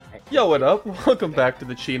Yo, what up? Welcome back to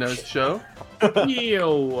the Chinos Show,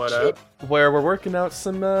 Yo, what up? where we're working out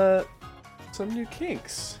some new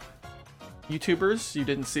kinks. YouTubers, you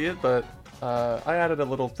didn't see it, but I added a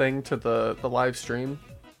little thing to the live stream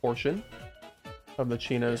portion of the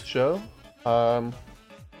Chinos Show.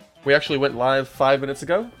 We actually went live 5 minutes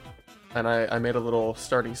ago, and I made a little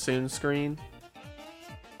starting soon screen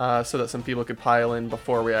so that some people could pile in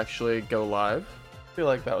before we actually go live. I feel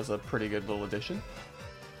like that was a pretty good little addition.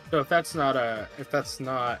 So if that's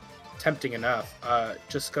not tempting enough,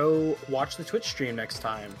 just go watch the Twitch stream next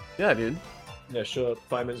time. Yeah, dude. Yeah, show up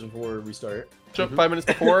 5 minutes before we start. Show up 5 minutes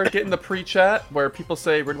before, get in the pre-chat where people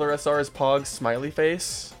say Riddler SR is Pog's smiley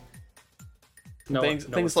face.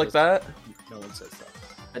 Things like that. No one says that.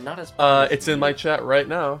 But not as It's in my chat right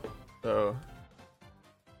now. So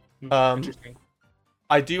Interesting.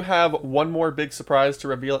 I do have one more big surprise to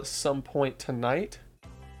reveal at some point tonight.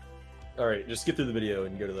 Alright, just skip through the video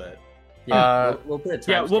and go to that. Yeah, we'll put a timestamp.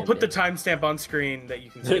 Yeah, we'll put the in. timestamp on screen that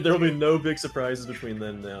you can see. There will be no big surprises between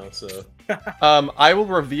then and now, so... I will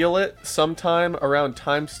reveal it sometime around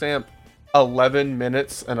timestamp 11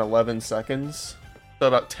 minutes and 11 seconds. So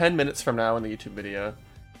about 10 minutes from now in the YouTube video.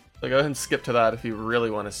 So go ahead and skip to that if you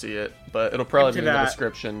really want to see it, but it'll probably be in the that.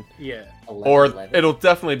 description. Yeah. 11, Or 11. it'll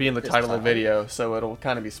definitely be in the This title of the time. video, so it'll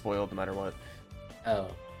kind of be spoiled no matter what. Oh.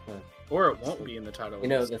 huh. Or it won't be in the title. You of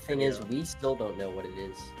know, this the thing video. is, we still don't know what it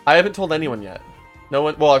is. I haven't told anyone yet. No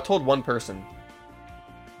one. Well, I've told one person.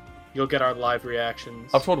 You'll get our live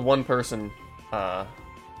reactions. I've told one person,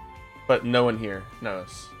 but no one here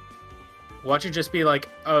knows. Watch it just be like,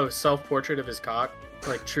 oh, self-portrait of his cock,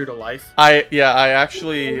 like true to life. I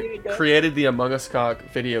actually created the Among Us Cock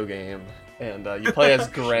video game, and you play as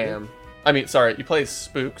Graham. I mean, sorry, you play as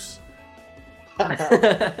Spooks, and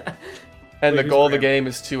Wait, the who's goal of the Graham? game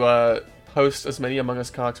is to host as many Among Us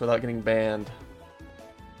Cocks without getting banned,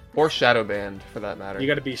 or shadow banned for that matter. You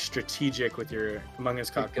got to be strategic with your Among Us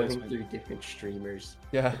cock Going placement. through different streamers.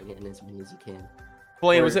 Yeah. Getting in as many as you can.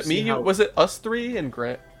 Blaine, Or was it me? see how- Was it us three and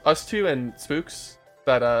us two and Spooks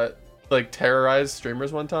that like terrorized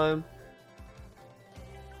streamers one time?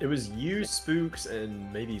 It was you, Spooks,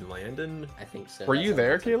 and maybe Landon. I think so. Were That you sounds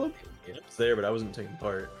there, like Caleb? I was there, but I wasn't taking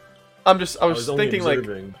part. I was only thinking like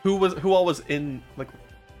observing. who all was in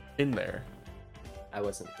there. I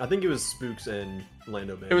wasn't. I think it was Spooks and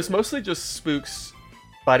Lando Banger. It was mostly just Spooks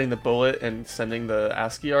biting the bullet and sending the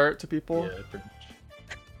ASCII art to people. Yeah, pretty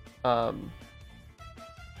much.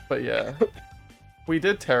 But yeah, we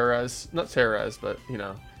did not terrorize, but you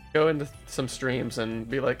know, go into some streams and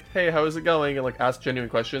be like, "Hey, how is it going?" and like ask genuine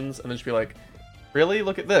questions, and then just be like, "Really?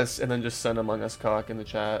 Look at this," and then just send Among Us Cock in the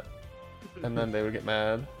chat, and then they would get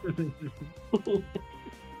mad.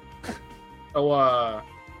 Oh,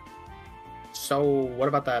 so what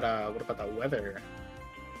about that? What about that weather?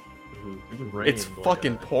 It's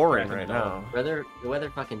fucking pouring right now. The weather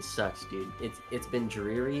fucking sucks, dude. It's been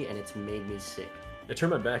dreary and it's made me sick. I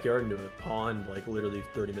turned my backyard into a pond like literally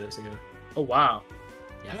 30 minutes ago. Oh wow.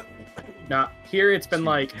 Yeah. Now here it's been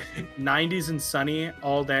like 90s and sunny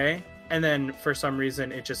all day, and then for some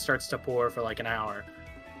reason it just starts to pour for like an hour,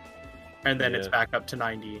 and then it's Yeah. back up to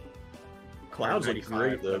 90. Clouds looked 95,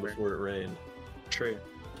 great though whatever. before it rained. True.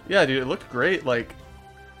 Yeah, dude, it looked great like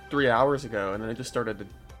 3 hours ago, and then it just started to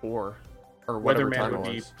pour, or whatever Weatherman time it would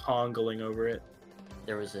be was. pongling over it.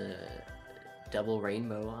 There was a double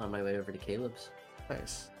rainbow on my way over to Caleb's.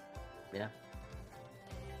 Nice. Yeah.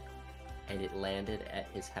 And it landed at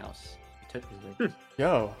his house. It took his way.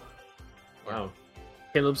 Yo, Wow.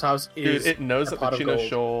 Caleb's house is dude, it knows a that pot the of Chino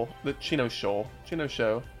gold.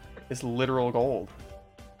 Show is literal gold.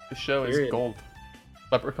 The show is Period. gold.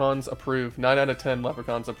 Leprechauns approve. 9 out of 10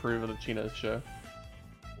 leprechauns approve of the Chino Show.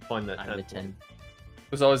 Find that 9 out of 10th one. 10.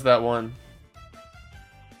 There's always that one.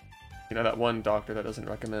 You know, that one doctor that doesn't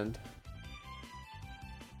recommend.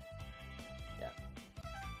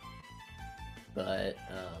 But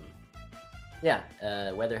yeah,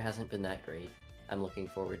 weather hasn't been that great. I'm looking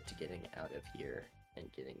forward to getting out of here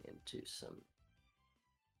and getting into some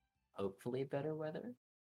hopefully better weather.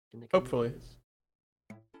 In the coming Hopefully. days.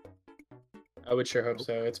 I would sure hope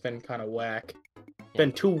so. It's been kind of whack.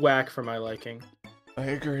 Been too whack for my liking. I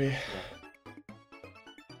agree.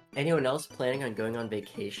 Anyone else planning on going on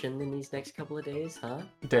vacation in these next couple of days, huh?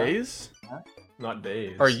 Days? Not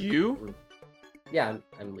days. Are you Yeah,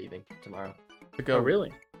 I'm leaving tomorrow. to go Oh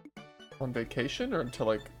really? on vacation or to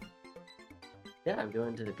like, Yeah, I'm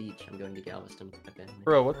going to the beach. I'm going to Galveston. with my family.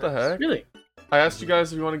 bro? What the heck? Really? I asked you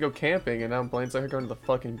guys if you want to go camping, and now Blaine's like going to the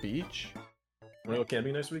fucking beach. Wanna go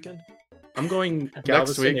camping next weekend? I'm going Next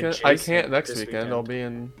Galveston weekend? I adjacent can't next this weekend. I'll be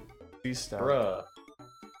in East Town. Bruh.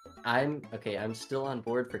 I'm okay. I'm still on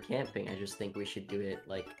board for camping. I just think we should do it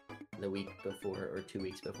like the week before or 2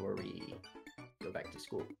 weeks before we go back to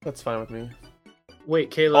school. That's fine with me.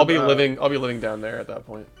 Wait, Caleb. I'll be living down there at that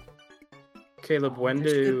point. Caleb, when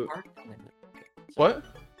There's a good do? park down there. Okay, so What?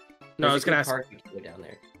 No, I there's was a gonna good ask. park we could go down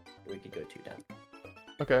there. We could go to down.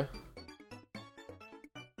 Okay.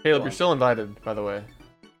 Caleb, Go you're on. still invited, by the way,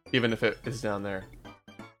 even if it is down there.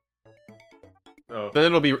 Oh, Then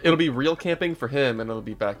it'll be real camping for him, and it'll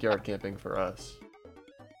be backyard camping for us.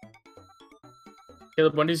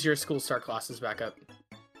 Caleb, when does your school start classes back up?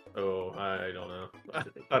 oh, I don't know.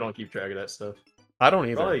 I don't keep track of that stuff. I don't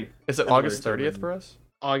either. Probably Is it similar August to 30th when- for us?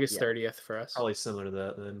 August Yeah. 30th for us. Probably similar to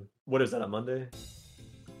that then. What is that, a Monday?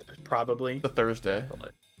 Probably. The Thursday.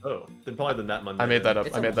 Oh, then probably that Monday. I made that then. up.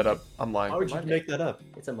 It's I a made that Monday. up. I'm Why lying. would you Monday. make that up?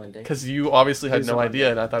 It's a Monday. Because you obviously had It's no a idea,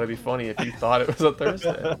 Monday. and I thought it'd be funny if you thought it was a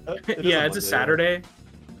Thursday. Yeah, it's a Saturday.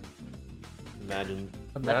 Imagine.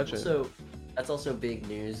 Imagine. That's also big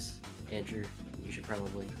news, Andrew. You should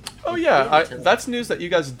probably. Oh you yeah, can tell- that's news that you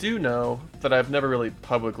guys do know that I've never really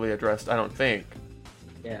publicly addressed. I don't think.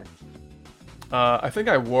 Yeah. I think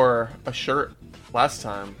I wore a shirt last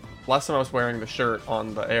time. Last time I was wearing the shirt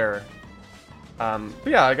on the air. But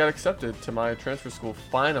yeah, I got accepted to my transfer school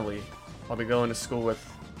finally. I'll be going to school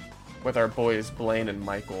with our boys Blaine and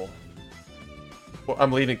Michael. Well,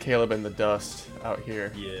 I'm leaving Caleb in the dust out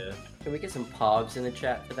here. Yeah. Can we get some pogs in the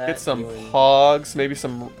chat for that? Get some Anyone- hogs, maybe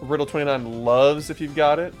some Riddle 29 loves if you've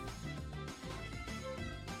got it.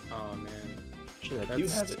 Oh man. Shit, I do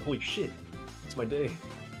That's- have it. Holy shit. It's my day.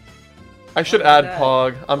 I should What is add that?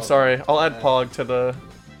 Pog. I'm Oh, sorry. I'll add uh, Pog to the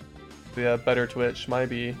better Twitch. Might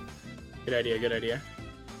be. Good idea. Good idea.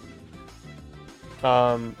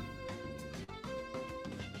 But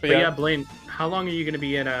But yeah, Blaine, how long are you gonna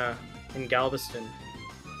be in Galveston?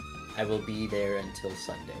 I will be there until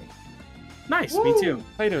Sunday. Nice. Me too.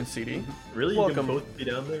 How you doing, CD? Really? Welcome. You can both be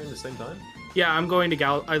down there at the same time? Yeah, I'm going to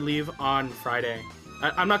I leave on Friday.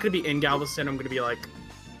 I'm not gonna be in Galveston. I'm gonna be like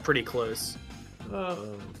pretty close. Nice.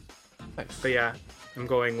 But yeah, I'm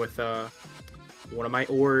going with one of my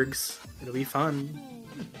orgs. It'll be fun.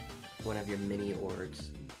 One of your mini orgs.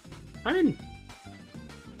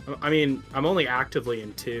 I mean, I'm only actively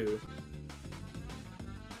in 2.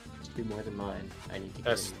 Just do more than mine. I need to get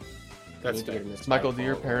That's- in. I That's need to fair. get in this Michael, do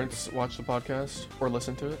your Spyfall org. parents watch the podcast or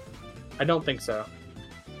listen to it? I don't think so.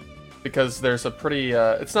 Because there's a pretty,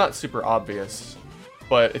 it's not super obvious,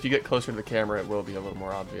 but if you get closer to the camera, it will be a little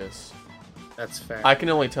more obvious. That's fair. I can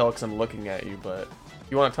only tell because I'm looking at you, but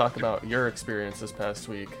if you want to talk about your experience this past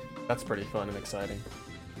week, that's pretty fun and exciting.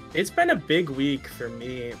 It's been a big week for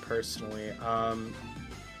me personally.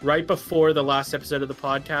 Right before the last episode of the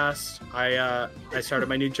podcast, I started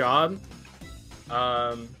my new job.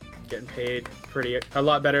 Getting paid a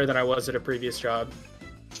lot better than I was at a previous job.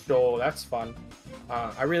 So that's fun.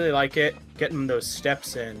 I really like it, getting those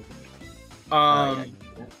steps in. Yeah.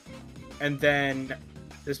 And then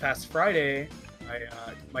this past Friday,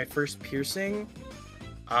 my first piercing.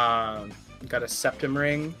 Got a septum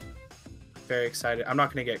ring. Very excited. I'm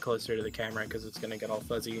not gonna get closer to the camera because it's gonna get all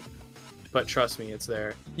fuzzy. But trust me, it's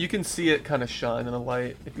there. You can see it kind of shine in the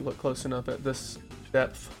light if you look close enough at this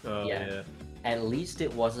depth. Oh, Yeah. yeah. At least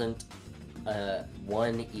it wasn't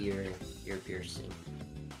one ear piercing.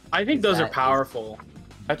 I think those are That is- powerful.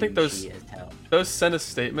 I think those Douchey as hell. send a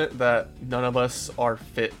statement that none of us are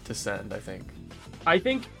fit to send, I think. I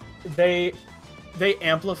think they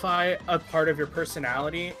amplify a part of your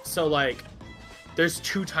personality. So like, there's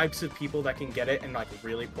 2 types of people that can get it and like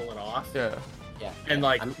really pull it off. Yeah. Yeah. And yeah,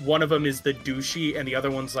 like I'm- one of them is the douchey, and the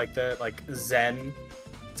other one's like the Zen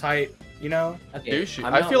type. You know? okay, douchey.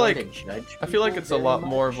 I'm I not feel one like- to judge I feel like people it's a very lot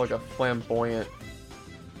more of much. like a flamboyant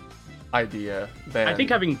idea than. I think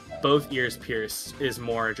having both ears pierced is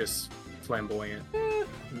more just flamboyant.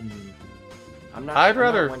 I'm not. I'd I'm not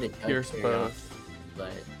rather one to judge pierce very both. often,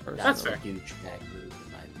 but That's That's that's fair. a douchebag move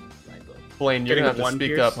in my book. Blaine, you're Getting gonna have to one speak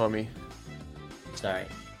pierce? up, homie. Sorry.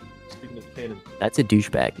 Speaking of canon. That's a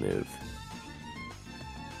douchebag move.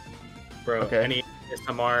 Bro, Okay. any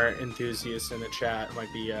ASMR enthusiasts in the chat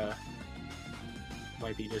might be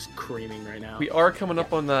just creaming right now. We are coming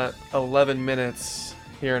up on that 11 minutes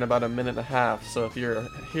here in about a minute and a half. So if you're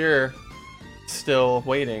here still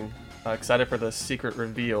waiting, excited for the secret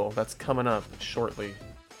reveal that's coming up shortly.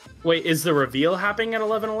 Wait, is the reveal happening at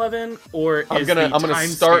 11:11, or I'm is gonna the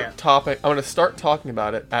start timestamp? I'm gonna start talking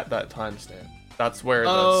about it at that timestamp. That's where the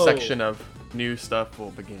Oh. section of new stuff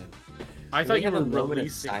will begin. I Can thought we you have were a moment of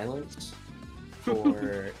releasing. silence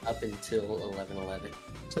for up until 11:11.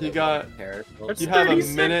 So You that we got- prepare folks. That's You have a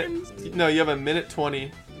 30 minute. seconds. No, you have a minute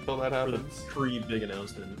 20 until that For the happens. pre-big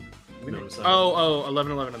announcement. notice that. Oh,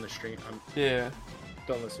 11:11 on the stream. Yeah.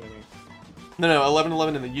 Don't listen to me. No,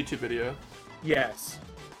 11:11 in the YouTube video. Yes.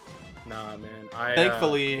 Nah, man.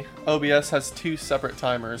 Thankfully, OBS has 2 separate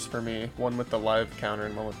timers for me. One with the live counter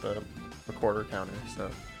and one with the recorder counter. So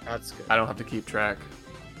That's good. I don't have to keep track.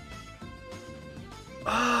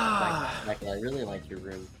 Michael, I really like your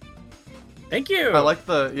room. Thank you. I like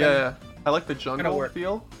the I like the jungle work.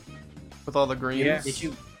 feel with all the greens.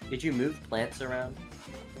 Yeah. Did you move plants around?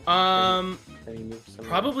 Um, Have you moved some?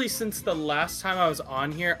 probably since the last time I was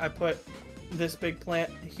on here, I put this big plant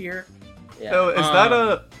here. Yeah. Oh,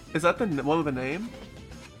 is that the one with the name?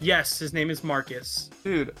 Yes, his name is Marcus.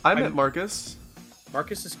 Dude, I met Marcus.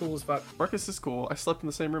 Marcus is cool as fuck. Marcus is cool. I slept in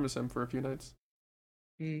the same room as him for a few nights.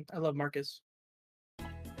 I love Marcus.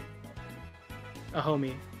 A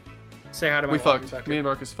homie. Say hi to my We walking fucked. bucket. Me and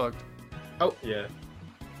Marcus fucked. Yeah.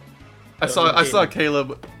 I saw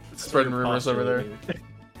Caleb spreading rumors over there.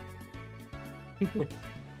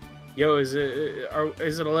 Yo, is it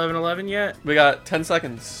 11:11 yet? We got 10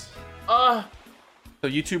 seconds. Ah, So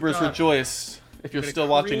YouTubers God. rejoice. If you're Gonna still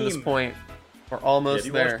watching at this cream. point, we're Yeah, almost do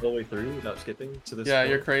you there. watch all the way through without skipping to this Yeah, point?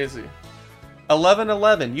 you're crazy.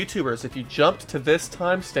 11:11 YouTubers. If you jumped to this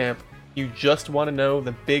timestamp, you just want to know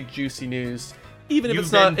the big juicy news, even if you've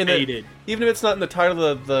it's not been in baited. even if it's not in the title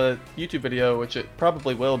of the YouTube video, which it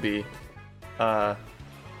probably will be.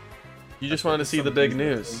 You just wanted to see the big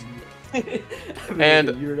news. And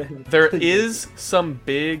there is some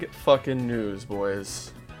big fucking news,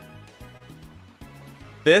 boys.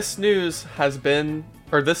 This news has been,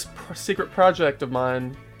 or this secret project of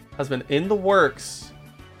mine has been in the works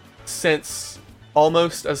since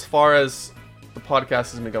almost as far as the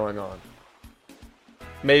podcast has been going on.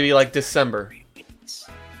 Maybe like December.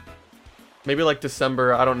 Maybe like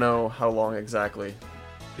December, I don't know how long exactly.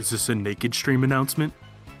 Is this a naked stream announcement?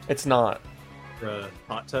 It's not.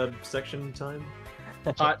 Hot tub section time?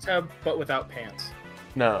 Hot tub, but without pants.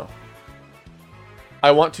 No. I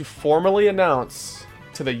want to formally announce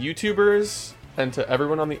to the YouTubers and to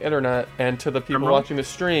everyone on the internet and to the people Drum watching the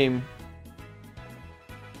stream,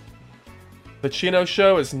 the Chino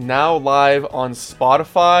Show is now live on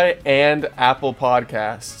Spotify and Apple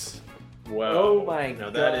Podcasts. Wow. Oh my Now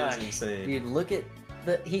god. that is insane. Dude, look at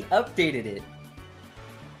he updated it.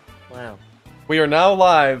 Wow. We are now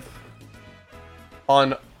live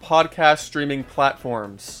on podcast streaming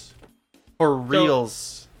platforms for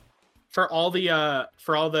reals. For all the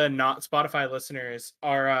not Spotify listeners,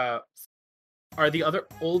 are the other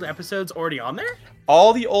old episodes already on there?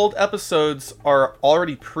 All the old episodes are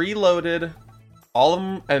already preloaded, all of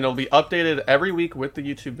them, and it'll be updated every week with the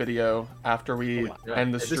YouTube video after we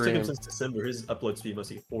end the If this took stream. him since December, his upload speed must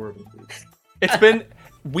be horrible. It's been,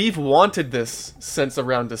 we've wanted this since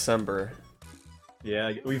around December.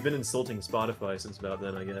 Yeah, we've been insulting Spotify since about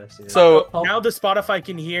then, I guess. Yeah. So Now the Spotify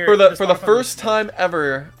can hear. for the Spotify first listeners- time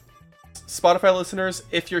ever, Spotify listeners,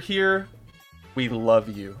 if you're here, we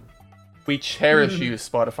love you. We cherish you,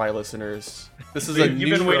 Spotify listeners. This is a You've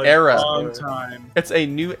new been waiting era. a long time. It's a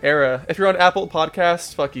new era. If you're on Apple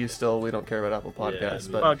Podcasts, fuck you still. We don't care about Apple Podcasts.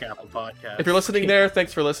 Yeah, but Fuck Apple Podcast. if you're listening there,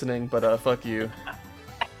 thanks for listening, but fuck you.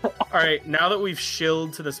 All right, now that we've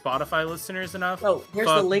shilled to the Spotify listeners enough, Oh, here's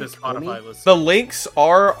fuck the link, the Spotify homie. listeners. The links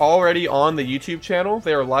are already on the YouTube channel.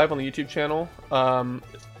 They are live on the YouTube channel.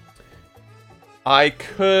 I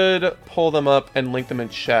could pull them up and link them in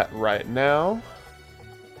chat right now.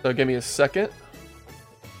 So give me a second. It's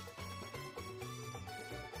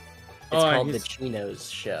Oh, I called The guess- Chinos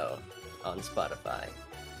Show on Spotify.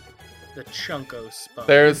 The Chunko spot.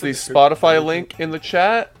 There's the Spotify link in the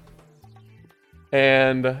chat.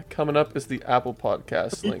 And coming up is the Apple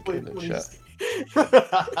Podcast link in the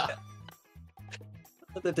chat.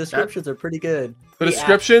 The descriptions are pretty good. The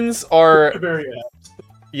descriptions are Very apt.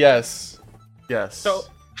 yes. Yes. So,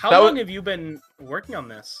 how That long wa- have you been working on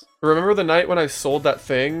this? Remember the night when I sold that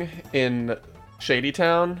thing in Shady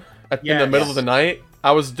Town in the Yes. middle of the night?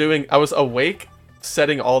 I was awake,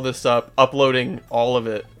 setting all this up, uploading all of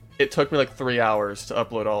it. It took me like 3 hours to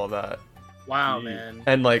upload all of that. Wow, Jeez. man.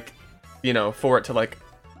 And like, you know, for it to like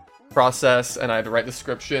process, and I had to write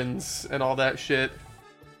descriptions and all that shit.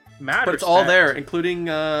 Mad But it's all respect. there, including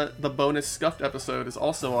the bonus scuffed episode is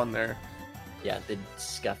also on there. Yeah, the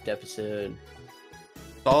scuffed episode.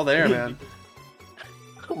 It's all there, man.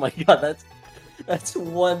 Oh my god, that's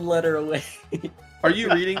one letter away. Are you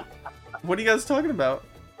reading? What are you guys talking about?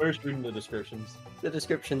 First reading the descriptions. The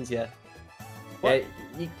descriptions, yeah. What?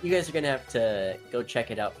 Yeah, you guys are gonna have to go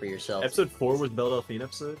check it out for yourselves. Episode 4 was Belle Delphine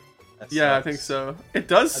episode? That Yeah, I sucks. think so. It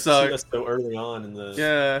does That's suck. that's so early on in the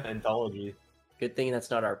Yeah, anthology. Good thing that's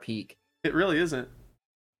not our peak. it really isn't.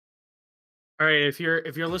 All right, if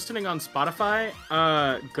you're listening on Spotify,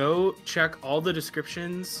 go check all the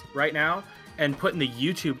descriptions right now and put in the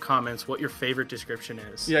YouTube comments what your favorite description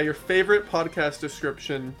is. Yeah, your favorite podcast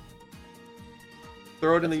description.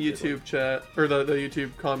 Throw it in the That's a good YouTube chat, or the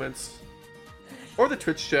YouTube comments. Or the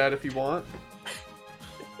Twitch chat if you want.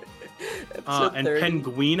 And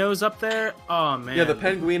Penguino's up there. Oh man. Yeah, the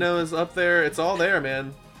Penguino is up there. It's all there,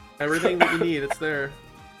 man. Everything that you need, it's there.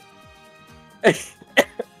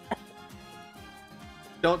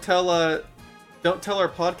 Don't tell our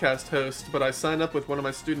podcast host, but I signed up with one of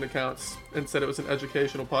my student accounts and said it was an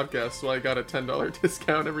educational podcast, so I got a $10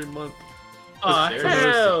 discount every month. Oh, That's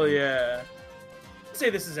hell yeah.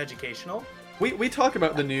 Say this is educational. We talk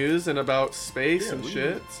about the news and about space Yeah, and we-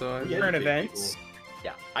 shit, so we Current educate events. people.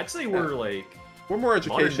 Yeah. I'd say we're like we're more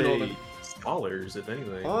modern educational day than scholars, if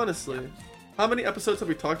anything. honestly. How many episodes have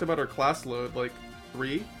we talked about our class load? Like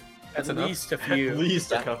 3? That's At enough. least a At few.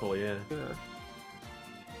 least a Yeah. couple, yeah. Yeah.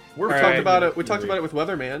 We're We All talked right. about it. We talked about it with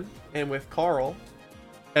Weatherman and with Carl,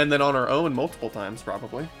 and then on our own multiple times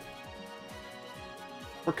probably.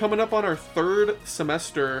 We're coming up on our 3rd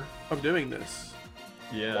semester of doing this,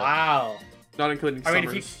 Yeah. Wow. not including I mean,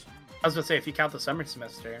 summers. if I was gonna say if you count the summer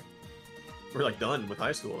semester. We're like done with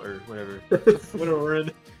high school or whatever. Whatever we're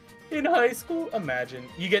in. In high school, imagine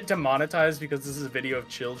you get demonetized because this is a video of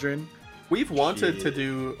children. We've wanted to Shit.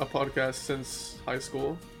 do a podcast since high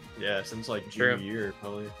school. Yeah, since like True. junior year,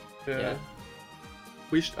 probably. Yeah.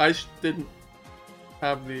 Yeah. I didn't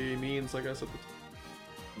have the means, I guess, at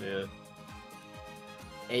the time.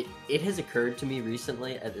 Yeah. It has occurred to me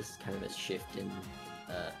recently. This is kind of a shift in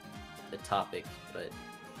the topic, but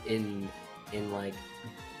in like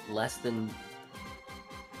less than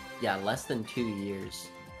 2 years,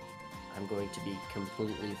 I'm going to be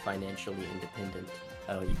completely financially independent.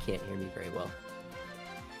 Oh, you can't hear me very well.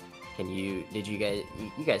 You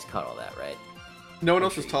guys caught all that, right? No one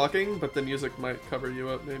else Sure is you- talking, but the music might cover you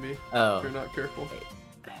up, maybe, if Oh, you're not careful.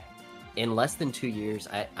 in less than 2 years,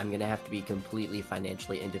 I'm gonna have to be completely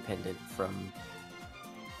financially independent from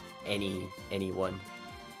anyone,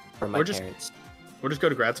 from my Or just- parents. Or just go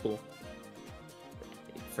to grad school.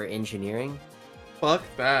 For engineering, Fuck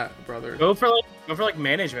that, brother. Go for like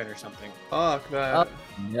management or something. Fuck that. Oh.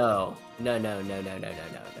 no. No. No.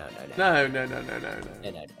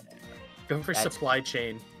 Go for That's- supply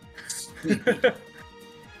chain. Stupid.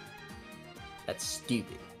 That's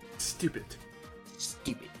stupid. Stupid.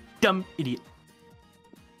 Stupid. Dumb idiot.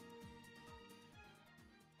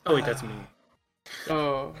 Oh wait, that's me.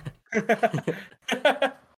 Oh. All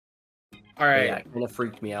But right. yeah, it kind of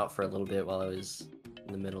freaked me out for a little bit while I was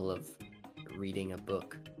in the middle of reading a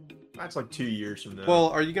book. That's like 2 years from now. Well,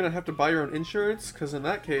 are you gonna have to buy your own insurance? Because in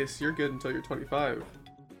that case, you're good until you're 25.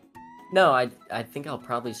 No, I think I'll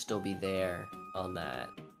probably still be there on that.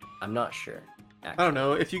 I'm not sure. I don't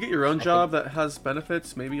know. If you get your own I job that has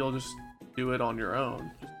benefits, maybe you'll just do it on your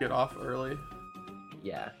own. Just get off early.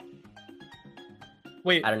 Yeah,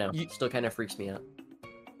 Wait, I don't know. You, Still kind of freaks me out.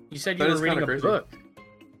 you said you That were is reading kinda a crazy. book.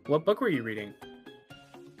 What book were you reading?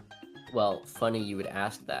 Well, funny you would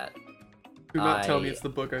ask that. Do not tell me I- it's the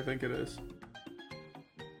book I think it is.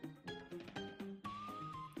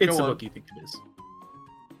 It's Go the on. book you think it is.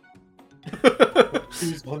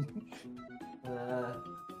 Choose one.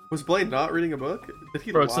 Was Blaine not reading a book? Did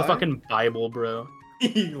he Bro, lie? it's the fucking Bible, bro.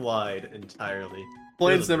 He lied entirely.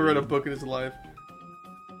 Blaine's doesn't never read a read. book in his life.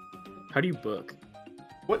 How do you book?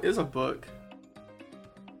 What is a book?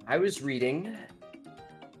 I was reading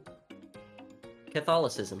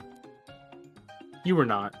Catholicism. You were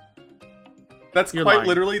not. That's You're quite lying.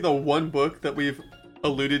 literally the one book that we've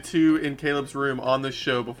alluded to in Caleb's room on the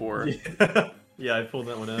show before. Yeah, I pulled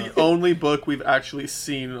that one The out. only book we've actually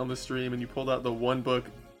seen on the stream, and you pulled out the one book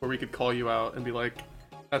where we could call you out and be like,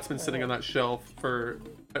 that's been sitting on that shelf for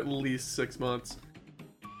at least 6 months.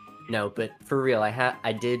 No, but for real,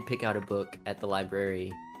 I did pick out a book at the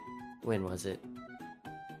library. When was it?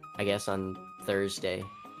 I guess on Thursday.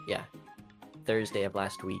 Yeah, Thursday of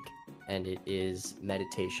last week, and it is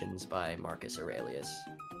Meditations by Marcus Aurelius.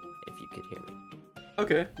 If you could hear me.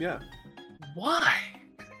 Okay, yeah. Why?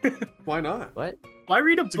 Why not? What? Why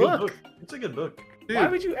read a It's a good book? book. It's a good book. Dude, Why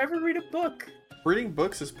would you ever read a book? reading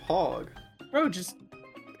books is pog. Bro, just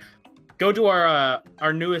go to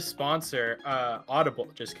our newest sponsor, Audible.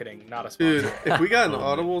 Just kidding, not a sponsor. Dude, if we got an Oh,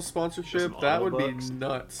 Audible sponsorship, some that would Audible books. be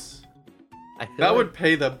nuts. I feel That like would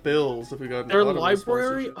pay the bills if we got an Their Audible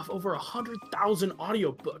library sponsorship. of over 100,000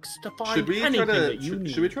 audiobooks to find Should we try anything to that you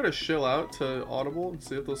need. should we try to shill out to Audible and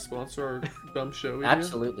see if they'll sponsor our dumb show? We do?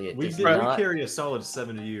 absolutely it We does did. not. We carry a solid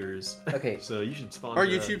 7 years. Okay. So you should sponsor Our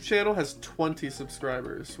us. YouTube channel has 20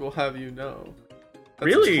 subscribers. We'll have you know.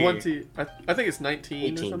 That's Really? 20. I think it's 19 or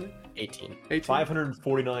 18. something. 18. 18.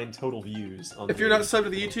 549 total views. On If you're not subbed to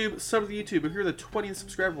the YouTube, sub to the YouTube. If you're the 20th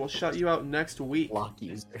subscriber, we'll shout you out next week. Lock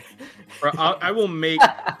user. Bro, I will make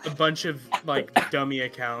a bunch of like dummy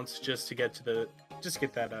accounts just to get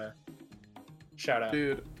that shout out.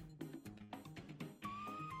 Dude.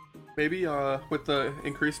 Maybe with the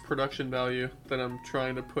increased production value that I'm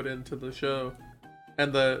trying to put into the show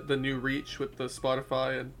and the new reach with the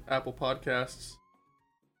Spotify and Apple Podcasts,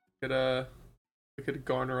 we could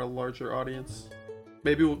garner a larger audience.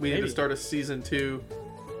 Maybe we need to start a season 2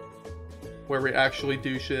 where we actually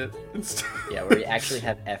do shit. Yeah, where we actually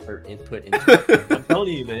have effort input into it. I'm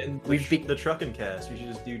telling you, man. We've The trucking cast. We should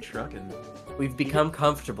just do trucking. We've become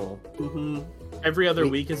comfortable. Mm-hmm. Every other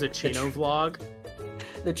We- week is a Chino vlog.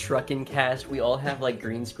 The trucking cast, we all have like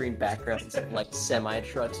green screen backgrounds and like semi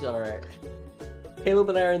trucks on our. Caleb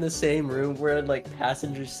and I are in the same room. We're in like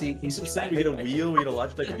passenger seat. He's just saying we get a wheel, we get a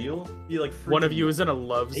Logitech wheel. Be like One of freaking you is in a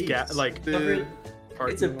Love's ace. Dude,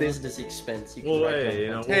 parking It's a lot. business expense. You can Well, write hey, down you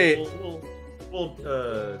know, content. Hey. we'll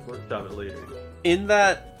work on it later. in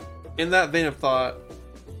that vein of thought,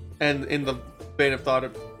 and in the vein of thought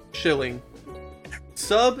of shilling,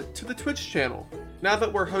 sub to the Twitch channel. Now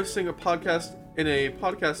that we're hosting a podcast in a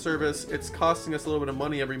podcast service, it's costing us a little bit of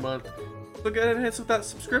money every month. So go ahead and hit us with that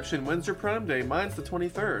subscription. When's your Prime Day? Mine's the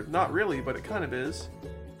 23rd. Not really, but it kind of is.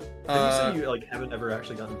 Did you say you like haven't ever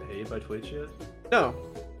actually gotten paid by Twitch yet? No,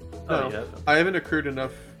 Oh, no, you have? I haven't accrued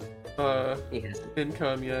enough Yes.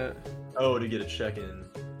 income yet. Oh, to get a check-in.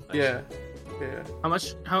 I Yeah, yeah.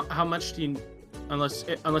 How much do you unless I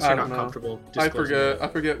you're don't not know. comfortable I disclosing forget. that.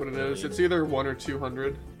 I forget what it is. It's either $100 or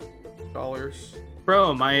 $200.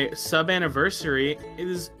 Bro, my sub anniversary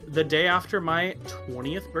is the day after my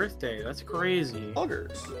 20th birthday. That's crazy.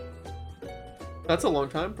 August. That's a long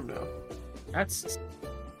time from now. That's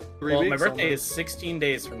 3 well, weeks. my birthday almost. is 16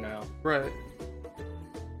 days from now. Right.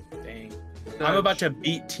 Dang. I'm about to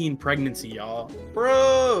beat teen pregnancy, y'all.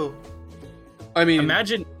 Bro. I mean,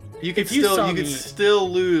 Imagine you could if you saw you could me- still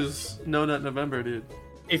lose No Nut November, dude.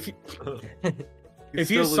 if could if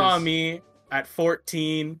you still saw lose. me at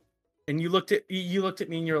 14 and you looked at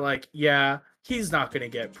me and you're like, yeah, he's not gonna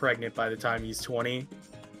get pregnant by the time he's 20.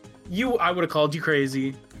 I would have called you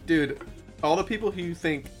crazy. Dude, all the people who you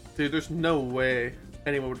think, dude, there's no way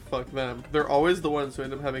anyone would fuck them. They're always the ones who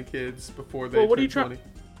end up having kids before they Well, what are turn you trying- 20.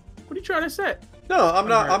 What are you trying to say? No, I'm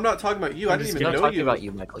not. Alright. I'm not talking about you. I I'm didn't just even I'm know talking you. about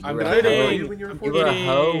you, Michael. You I'm were gonna know kidding. you when you were I'm 14. You were a kidding.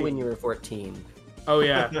 hoe when you were 14. Oh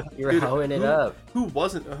yeah, You were Dude, hoeing it who- up. Who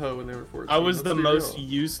wasn't a hoe when they were 14? I was Let's the be most real.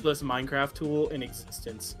 useless Minecraft tool in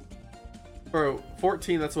existence. Bro,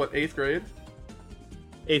 14. That's what, 8th grade?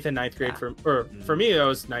 8th and 9th grade Yeah. for me that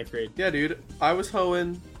was 9th grade. Yeah, dude. I was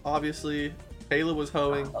hoeing. Obviously, Caleb was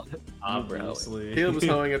hoeing. Obviously. Caleb was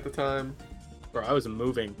hoeing at the time. Bro, I was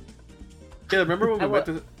moving. Yeah, remember when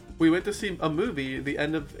I we went to see a movie the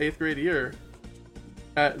end of 8th grade year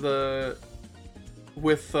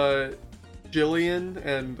with Jillian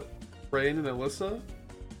and Rain and Alyssa.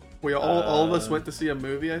 We all of us went to see a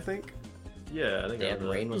movie, I think. Yeah, I think I Damn, remember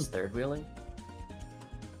Rain that. was third wheeling.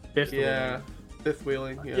 Fifth Yeah, wheeling. fifth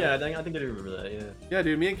wheeling. Yeah. Yeah, I think I do remember that. Yeah. Yeah,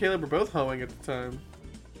 dude. Me and Caleb were both hoeing at the time.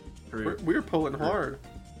 True. We were pulling hard.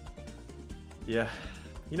 Yeah.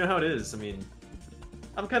 You know how it is. I mean,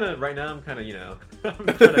 I'm kind of right now. I'm kind of I'm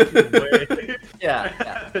trying to keep away.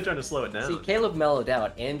 Yeah. trying to slow it down. See, Caleb mellowed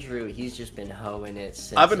out. Andrew, he's just been hoeing it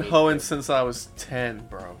since. I've been 8th hoeing grade. since I was 10,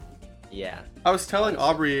 bro. Yeah. I was telling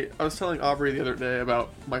Aubrey the other day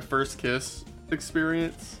about my first kiss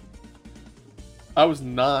experience. I was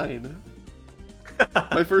 9.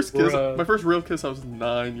 My first kiss, Bruh. my first real kiss, I was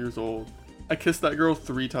 9 years old. I kissed that girl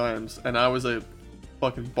 3 times, and I was a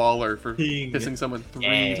fucking baller for King. kissing someone 3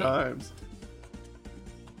 Dang. times.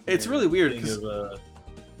 It's really weird King because of,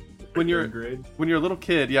 when you're third grade. when you're a little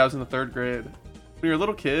kid, yeah, I was in the 3rd grade. When you're a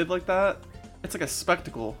little kid like that, it's like a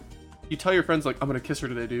spectacle. You tell your friends like, "I'm gonna kiss her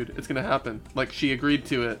today, dude. It's gonna happen." Like she agreed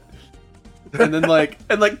to it, and then like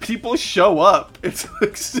people show up. It's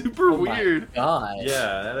like super Oh my weird. God.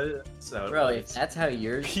 Yeah, that's how it Bro, if works. that's how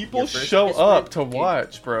yours. People your first show kiss up went, to dude,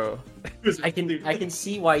 watch, bro. I can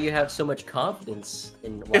see why you have so much confidence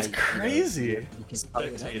in. Why It's crazy. You can hug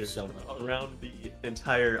it up Spectators so much. around the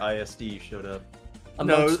entire ISD showed up.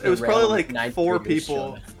 No, Amongst it was the probably realm, like ninth 4 graders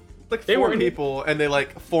people. showed up. Like They 4 were- people, and they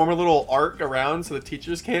like form a little arc around so the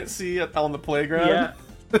teachers can't see on the playground.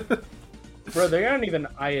 Yeah. Bro, they aren't even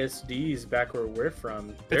ISDs back where we're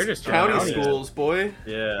from. They're It's just county counties. schools, boy.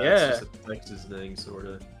 Yeah, Yeah. it's just a Texas thing, sort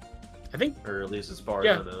of, I think or at least as far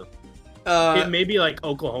Yeah. as I know. it may be like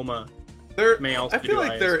Oklahoma. They're, may also I feel do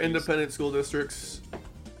like they're ISDs. independent school districts.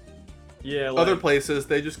 Yeah, Other places,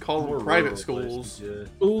 they just call more them private rural schools. places,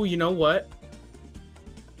 yeah. Ooh, you know what?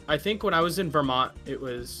 I think when I was in Vermont, it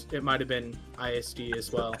might have been ISD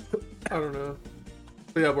as well. I don't know.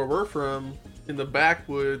 But yeah, where we're from, in the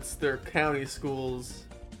backwoods, they're county schools.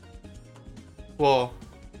 Well,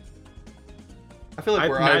 I feel like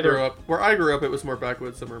where I grew up, it was more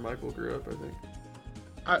backwoods than where Michael grew up, I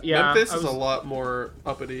think. Yeah, Memphis is a lot more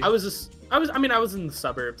uppity. I was in the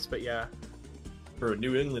suburbs, but yeah. Bro,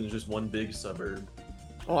 New England is just one big suburb.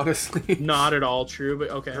 Honestly. Not at all true,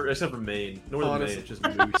 but okay. Except for Maine. Northern Maine, it's just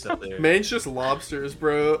moose up there. Maine's just lobsters,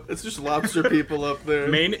 bro. It's just lobster people up there.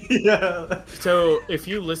 Maine. Yeah. So if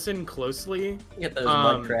you listen closely, You get those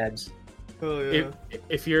mud crabs. Oh yeah.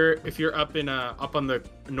 if you're up on the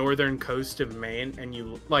northern coast of Maine and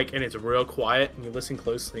you and it's real quiet and you listen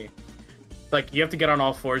closely, like you have to get on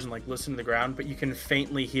all fours and like listen to the ground, but you can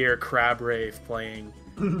faintly hear crab rave playing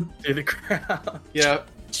through the crowd. Yeah.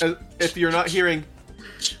 If you're not hearing,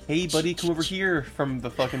 "Hey buddy, come over here," from the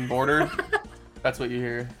fucking border, that's what you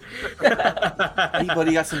hear. "Hey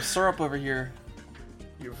buddy, got some syrup over here.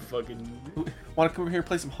 You fucking. Want to come over here and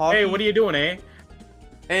play some hockey?" Hey, what are you doing,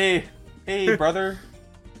 eh? Hey, brother.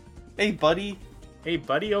 Hey, buddy. Hey,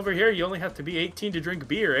 buddy, over here. You only have to be 18 to drink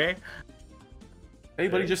beer, eh? Hey,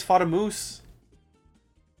 buddy, just fought a moose.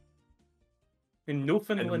 In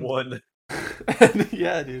Newfoundland. And one.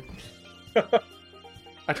 Yeah, dude.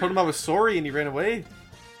 I told him I was sorry and he ran away.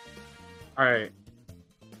 Alright.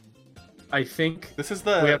 I think... This is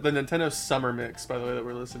the Nintendo Summer Mix, by the way, that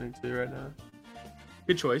we're listening to right now.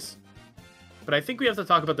 Good choice. But I think we have to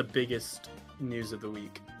talk about the biggest news of the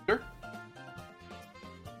week. Sure.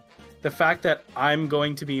 The fact that I'm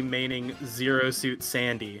going to be maining Zero Suit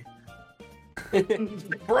Sandy.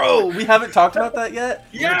 Bro, we haven't talked about that yet?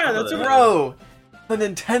 Yeah, that's right. Bro, the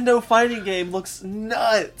Nintendo fighting game looks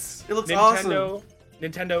nuts. It looks awesome.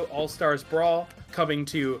 Nintendo All-Stars Brawl coming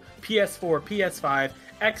to PS4, PS5,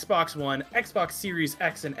 Xbox One, Xbox Series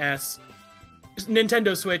X and S,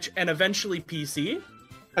 Nintendo Switch, and eventually PC.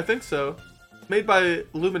 I think so. Made by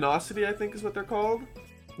Luminosity, I think is what they're called.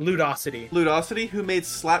 Ludosity, who made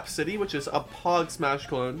Slap City, which is a Pog Smash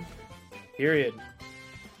clone. Period.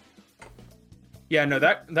 Yeah, no,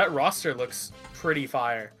 that roster looks pretty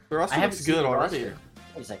fire. The roster looks good already. Wait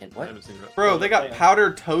a second, what? Bro, they got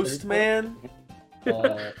Powdered Toast Man. They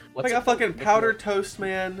What's got fucking Powdered Toast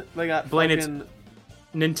Man. They got Blaine, fucking...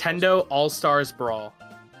 Nintendo All-Stars Brawl.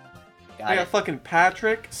 They got fucking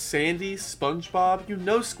Patrick, Sandy, SpongeBob. You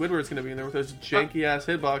know Squidward's gonna be in there with those janky-ass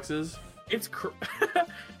hitboxes.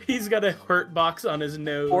 He's got a hurt box on his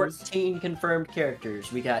nose. 14 confirmed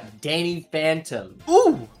characters. We got Danny Phantom.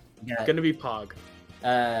 Ooh! Gonna be Pog.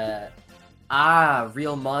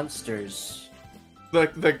 Real Monsters.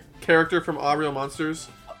 The character from Real Monsters.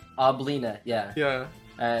 Oblina, yeah.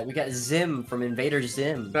 Yeah. We got Zim from Invader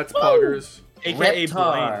Zim. That's Poggers. AKA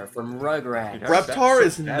Reptar Blaine. from Rugrats. Dude, Reptar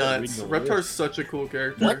is so bad nuts. reading the Reptar's list. such a cool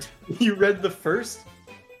character. What? You read the first?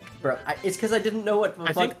 Bro, it's because I didn't know what the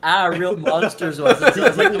I fuck think- Real Monsters was. It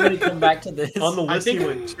seems like I'm gonna come back to this. On the list, think- you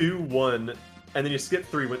went 2, 1, and then you skipped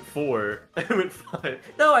 3, went 4, and went 5.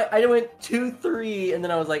 No, I went 2, 3, and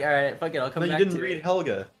then I was like, alright, fuck it, I'll come No, you back didn't to read it.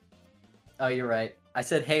 Helga. Oh, you're right. I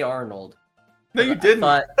said, hey Arnold. No, you didn't.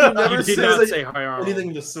 But You never You did said not it. say hi, Arnold. Anything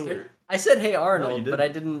of the sort. I said, hey Arnold, didn't. but I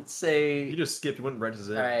didn't say... You just skipped, you went right to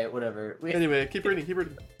Zim. Alright, whatever. Anyway, keep reading.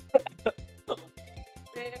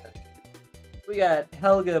 We got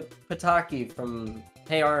Helga Pataki from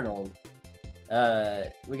Hey Arnold.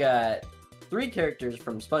 We got 3 characters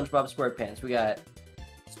from SpongeBob SquarePants. We got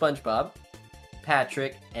SpongeBob,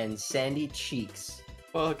 Patrick, and Sandy Cheeks.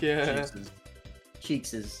 Fuck yeah. Jesus.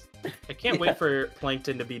 Cheeks is... I can't wait for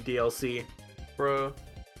Plankton to be DLC. Bro.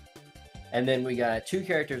 And then we got 2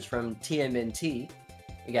 characters from TMNT.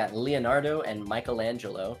 We got Leonardo and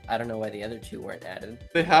Michelangelo. I don't know why the other 2 weren't added.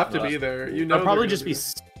 They have to be there. You know They'll probably they're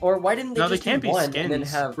just gonna be. Or why didn't they No, they just can't do be one and then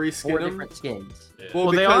skins. have Reskin 4 them? different skins? Yeah. Well,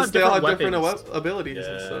 Well, they all because have they all have different different weapons. abilities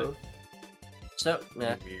and Yeah. stuff. So,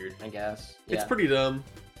 yeah, Weird. I guess. It's Yeah. pretty dumb.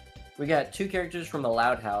 We got 2 characters from the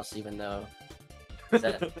Loud House, even though...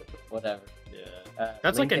 That, whatever. Yeah.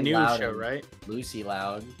 That's like a Lincoln new Loud show, and right? Lucy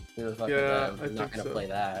Loud. Who the fuck Yeah, is that? I I'm not think gonna so. play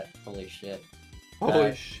that. Holy shit.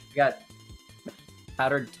 Holy sh... We got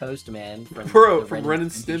Powdered Toast Man from Bro, the from Ren and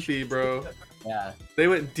Stimpy, bro. Yeah. They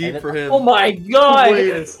went deep And then- for him. Oh my god!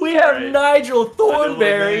 Wait, We have right. Nigel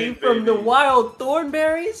Thornberry name, from the baby. Wild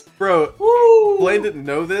Thornberries. Bro, Woo! Blaine didn't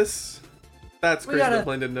know this? That's We crazy got that a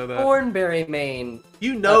Blaine didn't know that. Thornberry main.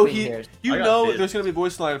 You know up in here. you I got know bits. there's gonna be a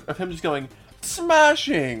voice line of him just going,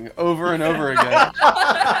 smashing, over and over again.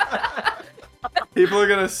 People are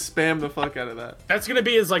gonna spam the fuck out of that. That's gonna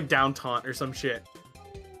be his like down taunt or some shit.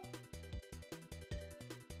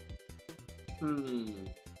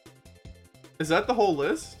 Is that the whole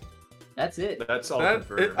list? That's it. That's all I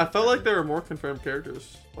confirmed. felt like there were more confirmed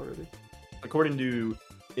characters already. According to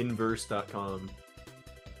inverse.com.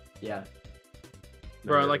 Yeah.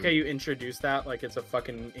 Bro, I like how you introduced that like it's a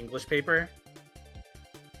fucking English paper.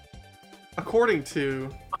 According to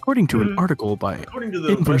an article by According to the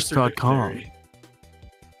Inverse.com. Webster Dictionary.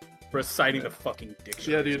 Reciting the fucking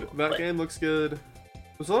dictionary. yeah, dude, that game looks good.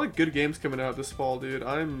 There's a lot of good games coming out this fall, dude.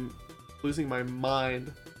 I'm losing my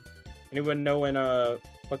mind. Anyone know when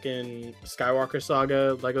fucking Skywalker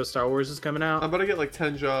Saga Lego Star Wars is coming out? I'm about to get like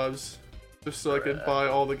 10 jobs just so I can buy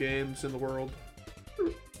all the games in the world.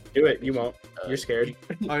 Do it. You won't. You're scared.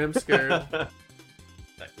 I am scared.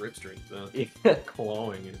 That grip strength, though. Yeah.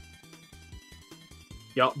 Clawing it.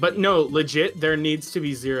 Yo, but no, legit, there needs to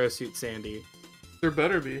be Zero Suit Sandy. There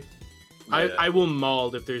better be. I will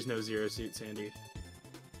mauled if there's no Zero Suit Sandy.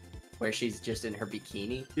 Where she's just in her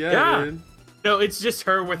bikini. Yeah, dude. No, it's just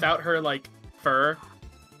her without her like fur,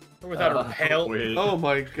 or without her pelt. Wait. Oh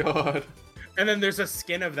my god. And then there's a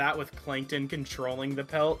skin of that with Plankton controlling the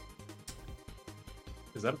pelt.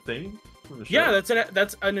 Is that a thing? From the show? Yeah,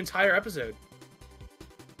 that's an entire episode.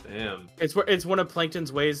 Damn. It's one of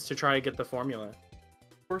Plankton's ways to try to get the formula.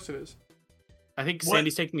 Of course it is. I think What?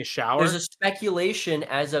 Sandy's taking a shower. There's a speculation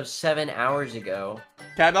as of 7 hours ago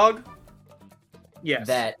Cat dog? Yes.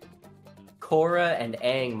 that Korra and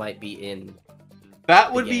Aang might be in.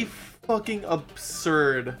 That would be game. fucking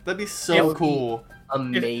absurd. That'd be It so would be- cool.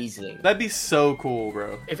 Amazing. That'd be so cool,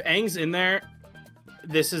 bro. If Aang's in there,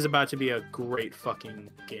 this is about to be a great fucking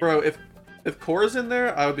game. Bro, if Korra's in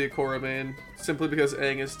there, I would be a Korra main. Simply because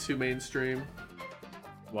Aang is too mainstream.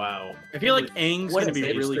 Wow. I feel like Aang's What gonna a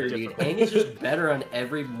be really hipster, dude. difficult. Aang is just better on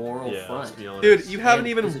every moral Yeah, let's front. be honest. Dude, you haven't And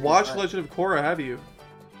even physical watched front. Legend of Korra, have you?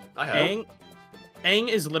 I have. Aang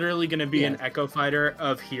is literally gonna be an Yeah. Echo Fighter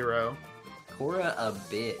of Hero. Korra a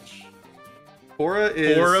bitch. Korra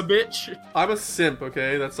is... Or a bitch. I'm a simp,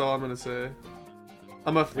 okay? That's all I'm gonna say.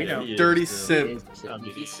 I'm a We know. dirty He is, simp. He is- I mean,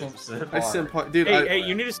 he he's simps simp. I hard. simp hard. Dude, Hey,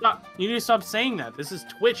 you need to stop. You need to stop saying that. This is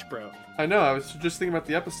Twitch, bro. I know, I was just thinking about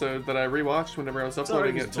the episode that I rewatched whenever I was It's already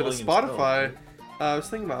uploading it just to the bullying Spotify. himself. I was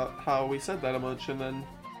thinking about how we said that a bunch and then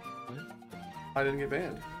I didn't get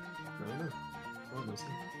banned. I don't know. Honestly.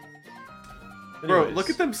 Bro, Anyways. look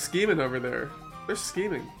at them scheming over there. They're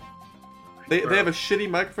scheming. They have a shitty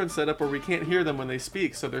microphone setup where we can't hear them when they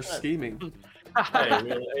speak, so they're scheming.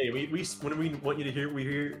 we when we want you to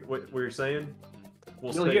hear what we're saying,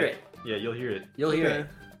 we'll You'll say hear it. Yeah, you'll hear it, You'll hear Okay. it.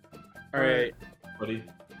 All right. buddy.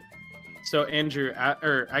 So Andrew,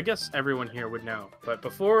 or I guess everyone here would know, but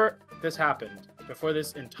before this happened, before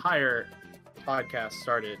this entire podcast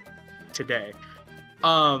started today,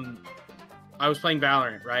 I was playing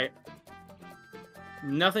Valorant, right?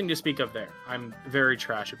 Nothing to speak of there. I'm very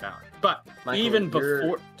trash at Valorant. But Michael, even you're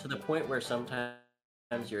before, to the point where sometimes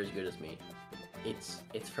you're as good as me. It's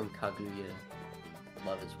from Kaguya.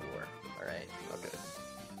 Love is war. All right.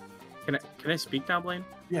 Okay. can I speak now, Blaine?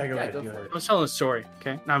 Yeah, go Yeah, ahead. go Go for ahead. I was telling a story.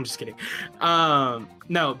 Okay, no, I'm just kidding.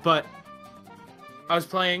 No, but I was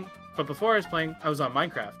playing. But before I was playing, I was on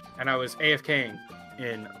Minecraft and I was AFKing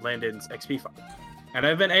in Landon's XP farm, and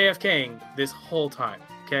I've been AFKing this whole time.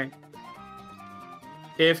 Okay.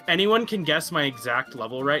 If anyone can guess my exact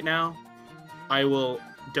level right now, I will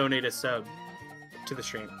donate a sub to the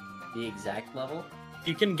stream. The exact level. If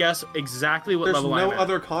you can guess exactly what There's level no I'm at.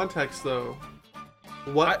 other context though.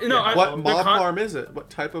 What I- what the mob con- farm is it? What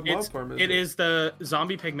type of mob farm is it? It is the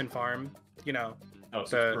zombie pigman farm. You know, Oh,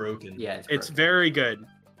 so it's The- broken. Yeah, it's broken. very good.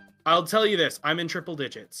 I'll tell you this: I'm in triple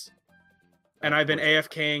digits, and I've been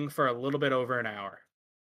AFKing for a little bit over an hour.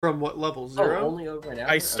 From what level? Oh, 0? only over an hour.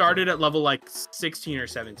 I started at level like 16 or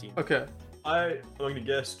 17. Okay. I'm going to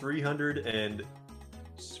guess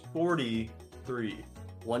 343.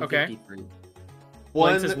 153.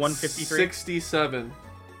 Blaine says 153? 167.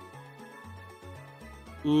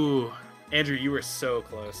 Ooh, Andrew, you were so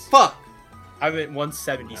close. Fuck! I'm at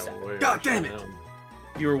 177. God damn it.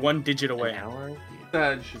 You were one digit away. An hour.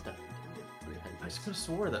 Badge. She's not 300. I just could have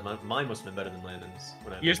swore that mine must have been better than Landon's.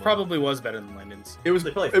 When I Yours did mine. probably was better than Landon's. It was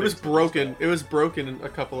They probably it was fixed it, broken. so. It was broken a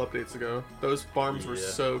couple updates ago. Those farms were Yeah.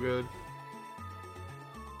 so good.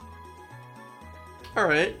 All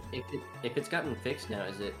right. If it's gotten fixed now,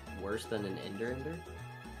 is it worse than an Ender?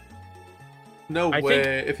 No I way.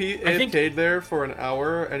 think- If he I think- AFK'd there for an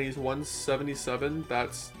hour and he's 177,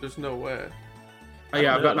 there's no way. Oh I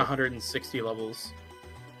yeah, don't I've gotten know. 160 levels.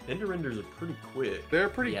 Ender renders are pretty quick. They're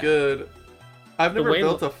pretty Yeah. good. I've The never way-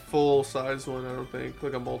 built a full size one, I don't think,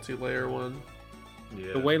 like a multi-layer one.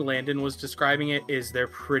 Yeah. The way Landon was describing it is they're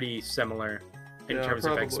pretty similar in Yeah, terms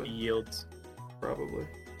of probably. XP yields. Probably.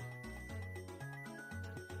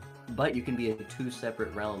 But you can be in 2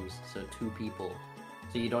 separate realms, so 2 people.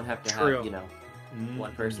 So you don't have to True. have,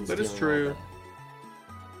 one person That is stealing all true.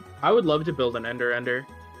 I would love to build an Ender.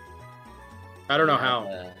 I don't know You have,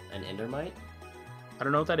 how. An Endermite? I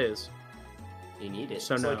don't know what that is. You need it.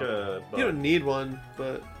 So It's no. like a You don't need one,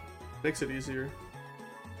 but makes it easier.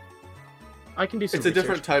 I can do some It's a research.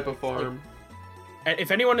 different type of farm. And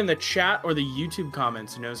if anyone in the chat or the YouTube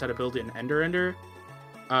comments knows how to build an Ender,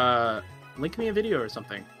 link me a video or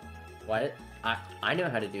something. What? I know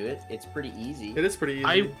how to do it. It's pretty easy. It is pretty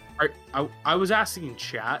easy. I was asking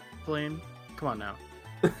chat, Blaine. Come on now.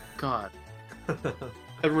 God.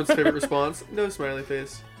 Everyone's favorite response: no smiley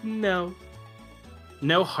face. No.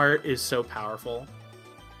 No heart is so powerful.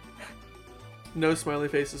 No smiley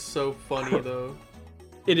face is so funny though.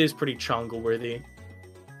 It is pretty chongle worthy.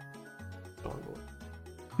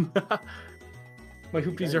 My You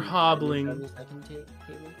hoopies got are any hobbling. vitamin gummies I can take,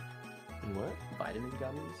 Caitlin? And what? Vitamin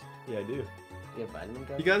gummies? Yeah, I do. You have vitamin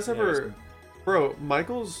gummies? You guys Yeah, ever, bro?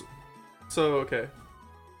 Michael's. So okay.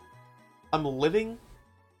 I'm living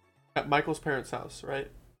at Michael's parents' house, right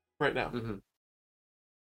now. Mm-hmm.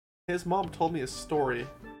 His mom told me a story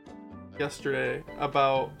yesterday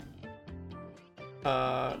about.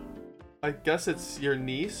 I guess it's your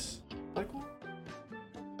niece, Michael.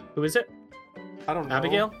 Who is it? I don't know.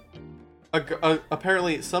 Abigail?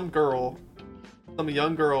 Apparently, some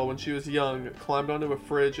young girl, when she was young, climbed onto a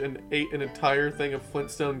fridge and ate an entire thing of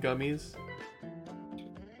Flintstone gummies.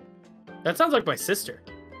 That sounds like my sister.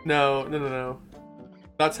 No.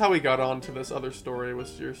 That's how we got on to this other story.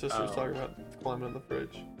 Was your sister was Oh. talking about climbing on the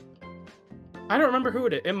fridge? I don't remember who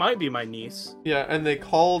it is. It might be my niece. Yeah, and they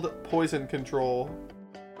called poison control,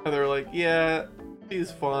 and they were like, "Yeah, she's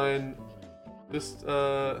fine. Just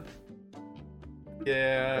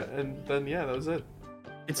yeah." And then yeah, that was it.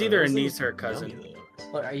 It's either a Those niece things or a are cousin. yummy,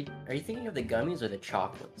 though. Well, are you thinking of the gummies or the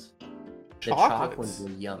chocolates? The Chocolates. choc ones were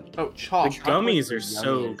yummy. Oh, The chalk. choc- Gummies chocolates are were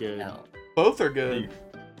so yummy as good. hell. Both are good.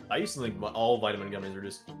 Dude, I used to think all vitamin gummies are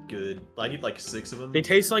just good. I need like 6 of them. They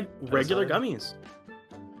taste like regular time. gummies.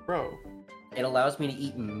 Bro. It allows me to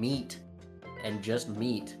eat meat and just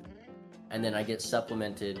meat, and then I get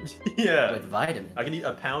supplemented Yeah. with vitamins. I can eat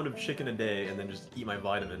a pound of chicken a day and then just eat my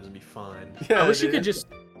vitamins and be fine. Yeah, I wish you dude. could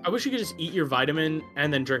just eat your vitamin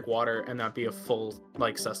and then drink water and that be a full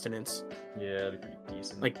like sustenance. Yeah, that'd be pretty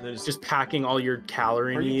decent. Like And then just packing all your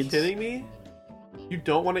calorie Are you needs. kidding me? You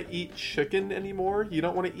don't want to eat chicken anymore? You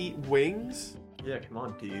don't want to eat wings? yeah, come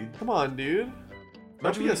on, dude. Come on, dude.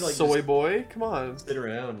 Don't Imagine be a we, like, soy just boy. Come on. sit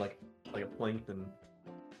around like a plankton.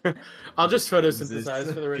 I'll just Exist,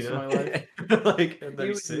 photosynthesize for the rest you of my know? life. Like, and then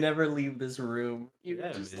You would sit- never leave this room. You would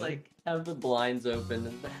Yeah, just man. like have the blinds open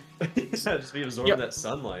and yeah, just be absorbing Yeah. that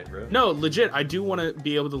sunlight, bro. No, legit, I do want to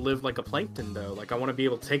be able to live like a plankton though. Like I want to be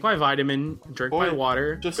able to take my vitamin, drink my Boy,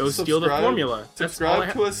 go just steal the subscribe- formula. That's all I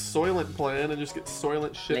Subscribe to a Soylent plan and just get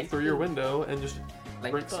Soylent shit Thank through your you. window and just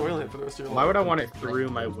like, drink Soylent for the rest of your life. Why would I want it through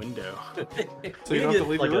my window? So We you don't need have to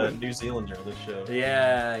leave like your a room. New Zealander on this show.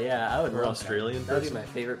 Yeah, I would Or love Australian That would be person. my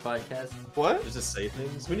favorite podcast. What? Just to say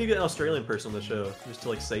things. We need to get an Australian person on the show, just to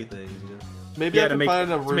like say things, you know. Maybe Yeah, I to can make-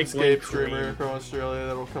 find a to make Blaine RuneScape streamer cream. from Australia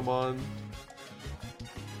that'll come on.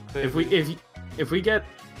 If Maybe. we get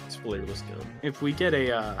It's flavorless gum. if we get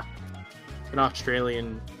a an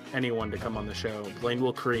Australian anyone to come on the show, Blaine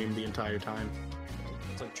will cream the entire time.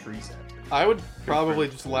 It's like tree sap. I would probably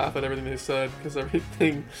just laugh at everything they said because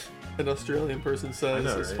everything an Australian person says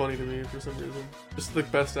know, is right? funny to me for some reason. Just the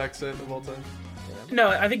best accent of all time. No,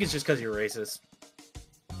 I think it's just because you're racist.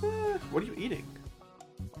 What are you eating?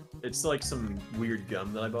 It's like some weird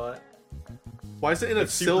gum that I bought. Why is it in a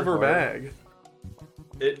It's super silver hard. bag?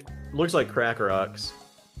 It looks like Cracker Rocks,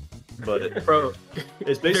 but Bro,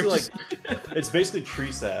 it's basically They're like it's basically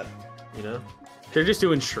tree sap, you know. they're just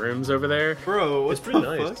doing shrooms over there. Bro, what It's pretty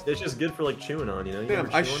the nice. fuck? It's just good for like chewing on, you know. You Damn,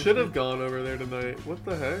 never I chew on should have shit. gone over there tonight. What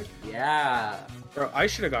the heck? Yeah. Bro, I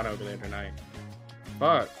should have gone over there tonight.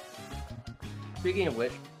 Fuck. Speaking of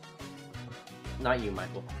which, not you,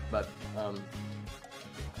 Michael, but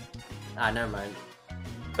never mind.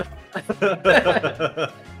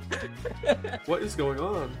 What is going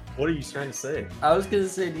on? What are you trying to say? I was gonna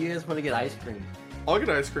say, do you guys want to get ice cream? I'll get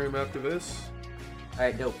ice cream after this. All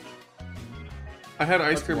right, dope. I had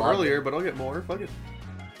ice Let's cream love earlier, it. but I'll get more. Fuck it.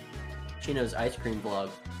 Chino's ice cream vlog.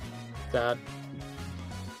 Dad.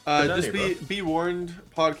 Put it Just on here, be warned,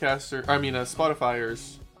 podcaster. I mean,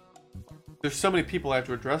 Spotifyers. There's so many people I have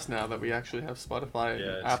to address now that we actually have Spotify Yeah,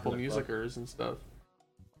 and it's Apple gonna fuck. Musicers and stuff.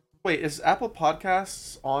 Wait, is Apple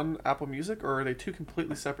Podcasts on Apple Music, or are they two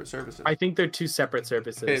completely separate services? I think they're two separate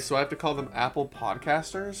services. Okay, so I have to call them Apple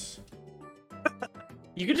Podcasters.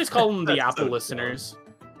 You could just call them the That's Apple so listeners.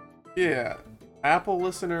 Yeah. Apple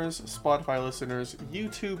listeners, Spotify listeners,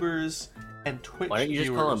 YouTubers, and Twitch Why don't you just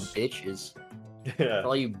viewers. call them bitches? Yeah. For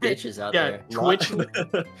all you bitches out Yeah, there. Twitch,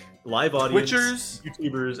 Live audience, Twitchers.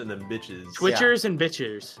 YouTubers, and then bitches. Twitchers and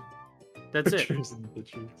bitchers. That's it. Twitchers and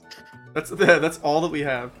bitches. That's all that we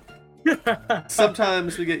have.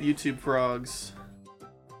 Sometimes we get YouTube frogs.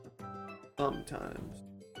 Sometimes.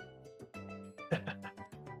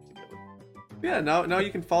 Yeah, now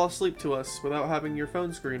you can fall asleep to us without having your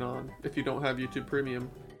phone screen on if you don't have YouTube Premium,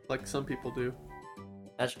 like some people do.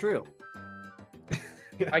 That's true.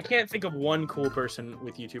 I can't think of one cool person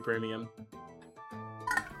with YouTube Premium.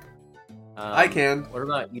 I can. What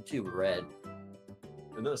about YouTube Red?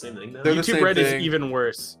 Isn't that the same thing now? They're the YouTube same Red is thing. even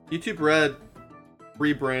worse. YouTube Red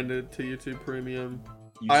rebranded to YouTube Premium.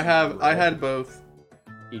 YouTube I had both.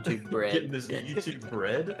 YouTube Bread. Getting this YouTube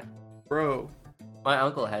bread? Bro, My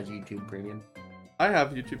uncle has YouTube Premium. I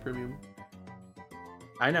have YouTube Premium.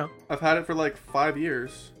 I know. I've had it for like 5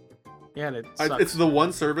 years. Yeah, and it sucks. It's the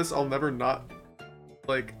one service I'll never not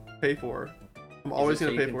like pay for. I'm always Is it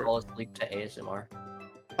gonna so pay you can for fall asleep to ASMR.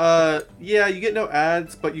 it. Yeah, you get no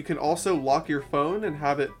ads, but you can also lock your phone and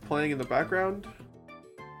have it playing in the background.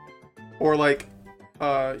 Or like,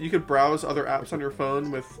 you could browse other apps on your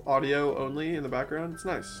phone with audio only in the background. It's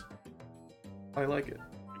nice. I like it.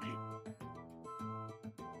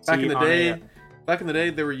 Back in the day,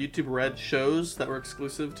 there were YouTube Red shows that were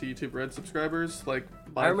exclusive to YouTube Red subscribers, like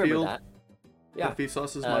I remember Minefield. that. Yeah.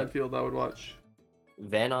 Vsauce's Minefield, I would watch.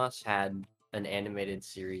 Vanoss had an animated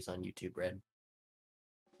series on YouTube Red.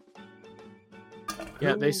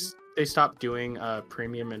 Yeah, they stopped doing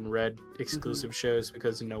premium and red exclusive shows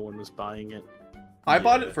because no one was buying it. I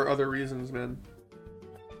bought it for other reasons, man.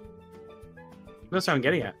 That's what I'm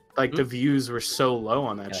getting at. Like the views were so low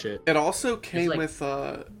on that Yeah. shit. It also came like- with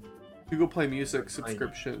Google Play Music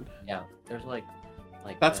subscription. Yeah, there's like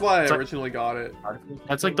That's why I It's like- originally got it. articles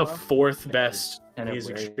That's you like the can log. fourth Which best is kind of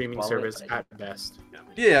music very streaming quality, service but I at best.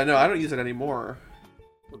 Yeah, no, I don't use it anymore.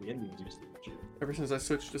 Well, the endings used to be Ever since I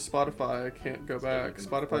switched to Spotify, I can't go back. you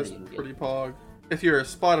can Spotify's already get- pretty pog. If you're a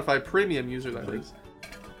Spotify Premium user, that is.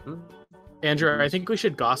 Andrew, I think we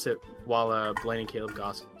should gossip while Blaine and Caleb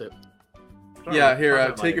gossip. Yeah, here, talking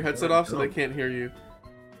about take your it. headset off so they No. can't hear you.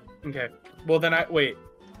 Okay. Well, then I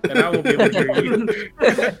won't be able to hear you.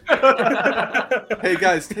 Hey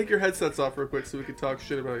guys, take your headsets off real quick so we can talk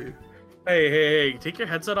shit about you. Hey, take your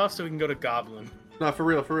headset off so we can go to Goblin. Nah, for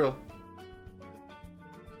real, for real.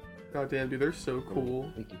 God damn, dude, they're so cool.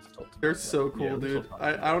 We can still talk They're about so it. cool, Yeah, we dude. still talk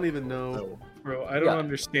I don't even know. So, Bro, I don't Yeah.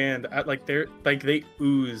 understand. They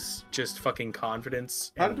ooze just fucking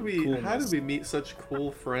confidence. How and did we coolness. meet such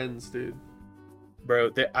cool friends, dude?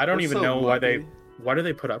 Bro, I don't We're even so know lucky. why do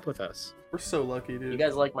they put up with us? We're so lucky, You dude.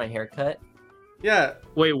 guys like my haircut? Yeah,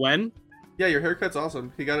 Wait, when? yeah, your haircut's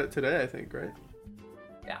awesome. He got it today, I think, right?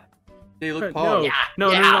 Yeah. Yeah, you look No. pog.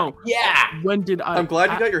 No. Yeah. When did I? I'm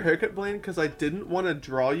glad you got your haircut, Blaine, because I didn't want to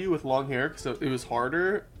draw you with long hair because it was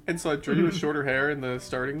harder, and so I drew you with shorter hair in the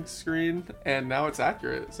starting screen, and now it's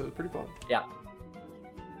accurate, so it's pretty fun. Yeah.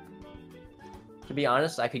 To be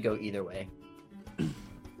honest, I could go either way.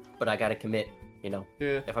 But I gotta commit, you know.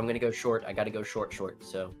 Yeah, If I'm gonna go short, I gotta go short,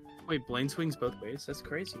 so. Wait, Blaine swings both ways. That's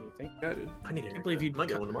crazy. I think yeah, dude. I need to can't believe you- might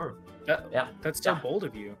get one tomorrow. Yeah. that's so Yeah. bold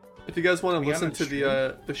of you. If you guys want to We listen haven't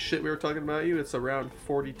to the shit we were talking about you, it's around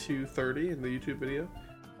 42:30 in the YouTube video,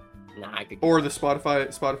 Nah, I could. or the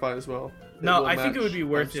Spotify as well. It No, will I think it would match be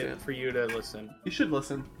worth it timestamp. for you to listen. You should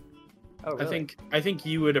listen. Oh, really? I think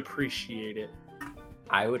you would appreciate it.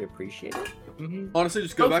 I would appreciate it. hmm Honestly,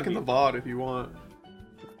 just go Both back of in you. the VOD if you want.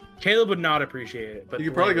 Caleb would not appreciate it, but You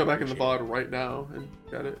could probably Blaine go would back in the appreciate VOD right now and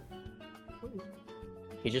get it.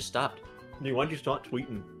 He just stopped. Dude, why'd you stop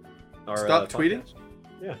tweeting? Our, Stop tweeting? podcast?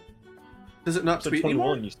 Yeah. Does it not Episode tweet 21,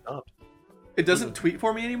 anymore? you stopped. It doesn't tweet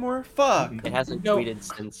for me anymore? Fuck. It hasn't No. tweeted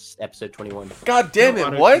since episode 21. God damn No it,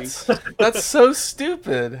 auto what? tweets. That's so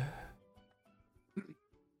stupid.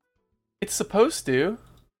 It's supposed to.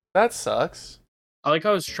 That sucks. I like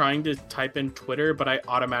how I was trying to type in Twitter, but I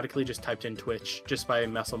automatically just typed in Twitch just by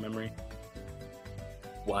muscle memory.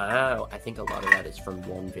 Wow, I think a lot of that is from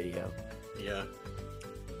one video. Yeah.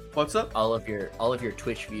 What's up? All of your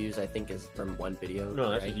Twitch views, I think, is from one video.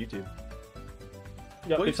 No, that's right? just YouTube.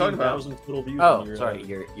 What are you talking about? 15,000 total views. Oh, on your, sorry,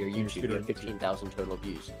 your YouTube. scooter You on have YouTube. 15,000 total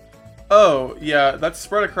views. Oh, yeah, that's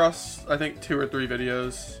spread across, I think, 2 or 3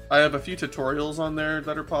 videos. I have a few tutorials on there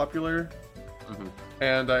that are popular. Mhm.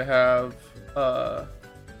 And I have a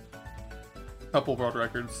couple world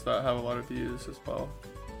records that have a lot of views as well.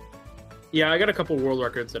 Yeah, I got a couple world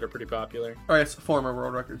records that are pretty popular. Alright, it's former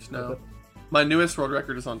world records now. My newest world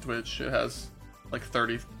record is on Twitch. It has like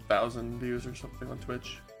 30,000 views or something on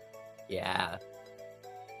Twitch. Yeah.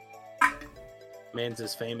 Mans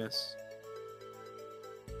is famous.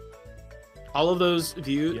 All of those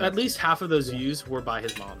views, Yeah. at least half of those views were by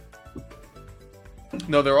his mom.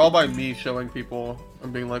 No, they're all by me showing people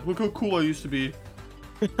and being like, look how cool I used to be.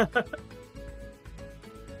 And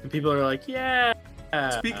people are like, yeah.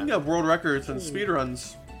 Speaking of world records and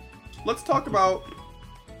speedruns, let's talk about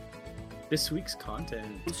This week's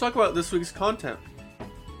content. this week's content.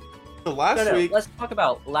 So last No, week, let's talk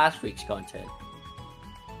about last week's content,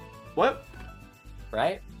 what?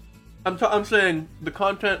 right? I'm saying the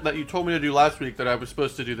content that you told me to do last week that I was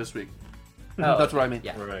supposed to do this week. Oh, That's what I mean.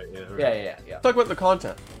 Yeah. Right, yeah. Right. Yeah. Let's talk about the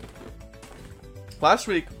content. Last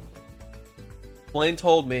week, Blaine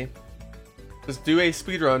told me to do a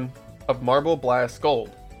speedrun of Marble Blast Gold.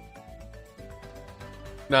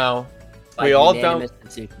 Now, By we all unanimous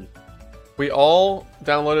decision.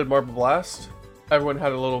 downloaded Marble Blast. Everyone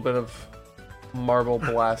had a little bit of Marble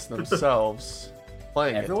Blast themselves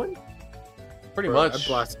playing Everyone? it. Pretty Bro, much.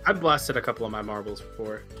 I blasted a couple of my marbles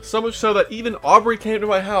before. So much so that even Aubrey came to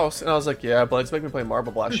my house and I was like, yeah, Blaine's making me play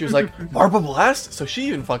Marble Blast. She was like, Marble Blast? So she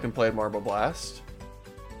even fucking played Marble Blast.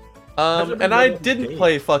 And I didn't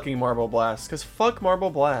play fucking Marble Blast, because fuck Marble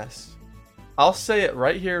Blast. I'll say it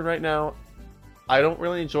right here and right now. I don't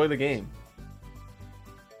really enjoy the game.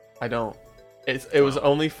 I don't. It was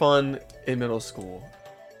only fun in middle school.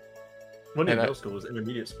 When in And middle school, it was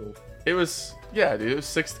intermediate school. It was, yeah, dude, it was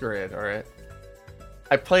 6th grade, alright?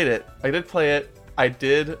 I played it. I did play it. I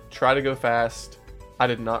did try to go fast. I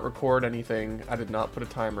did not record anything. I did not put a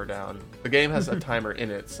timer down. The game has a timer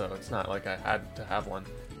in it, so it's not like I had to have one.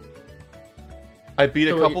 I beat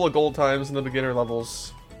a couple of gold times in the beginner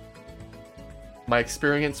levels. My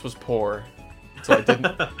experience was poor, so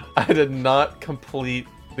I did not complete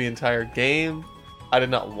the entire game. I did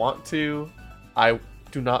not want to. I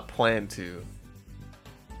do not plan to.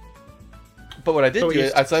 But what I did do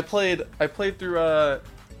is I played through a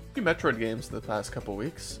few Metroid games in the past couple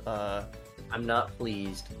weeks. I'm not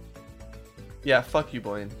pleased. Yeah, fuck you,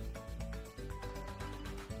 Blaine.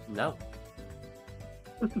 No.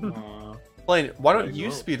 Aw. Blaine, why don't Very you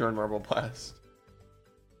well. speedrun Marble Blast?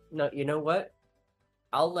 No, you know what?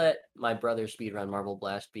 I'll let my brother speedrun Marble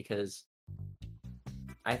Blast because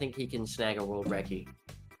I think he can snag a world recce.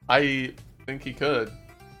 I think he could.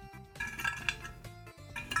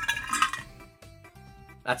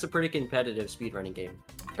 That's a pretty competitive speedrunning game.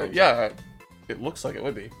 turns out. Yeah, it looks like it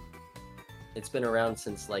would be. It's been around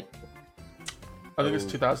since like I think it's Oh.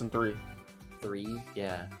 2003. 3,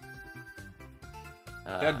 yeah.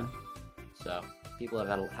 Yeah. So people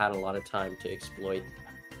have had a lot of time to exploit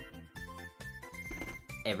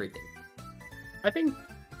everything. I think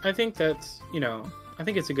that's, I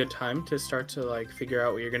think it's a good time to start to like figure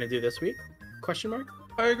out what you're gonna do this week. Question mark?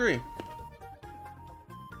 I agree.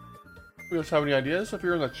 You guys have any ideas? If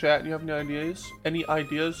you're in the chat and you have any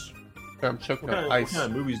ideas? I'm choking What on kind ice.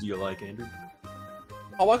 of movies do you like, Andrew?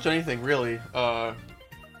 I'll watch anything, really.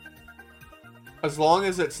 As long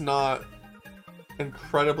as it's not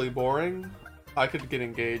incredibly boring, I could get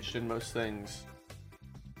engaged in most things.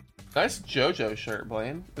 Nice JoJo shirt,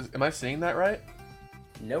 Blaine. Am I seeing that right?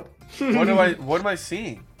 Nope. What am I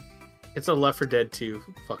seeing? It's a Left 4 Dead 2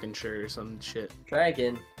 fucking shirt or some shit. Try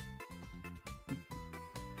again.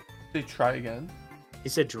 They try again. He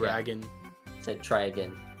said dragon. Said try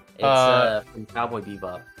again. It's from Cowboy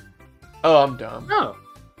Bebop. Oh, I'm dumb. Oh,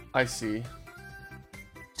 I see.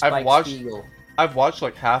 Spike watched- Spiegel. I've watched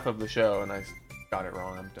like half of the show and I got it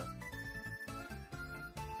wrong. I'm done.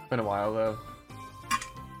 Been a while though.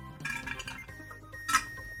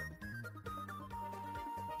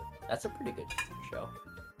 That's a pretty good show.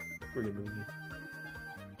 Pretty good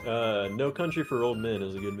movie. No Country for Old Men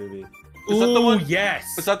is a good movie. Is that the Ooh, one- yes.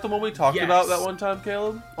 Is that the one we talked Yes. about that one time,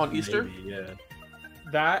 Caleb? On Easter? Maybe,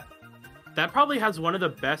 yeah. That probably has one of the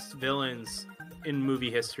best villains in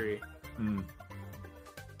movie history. Hmm.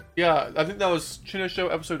 Yeah, I think that was Chino Show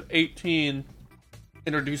episode 18,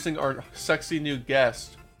 introducing our sexy new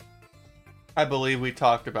guest. I believe we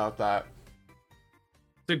talked about that.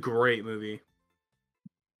 It's a great movie.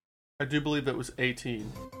 I do believe it was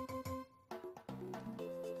 18.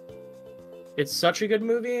 It's such a good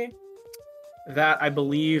movie that I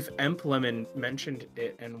believe Emp Lemon mentioned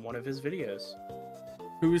it in one of his videos.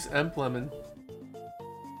 Who's Emp Lemon?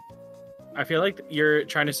 I feel like you're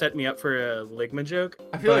trying to set me up for a Ligma joke.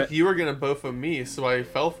 I feel but like you were gonna bofa me, so I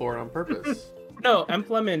fell for it on purpose. no, Emp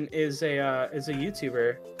Lemon is a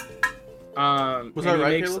YouTuber. Was and I he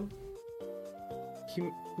right, makes- Caleb? he-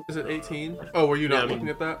 Is it 18? Oh, were you Yeah, not I mean- looking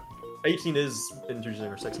at that? 18 is introducing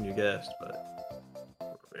our sexy new guest, but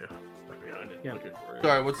yeah, I didn't Yeah. look for it.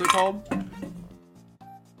 Sorry, what's it called?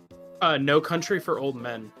 No Country for Old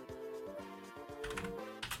Men.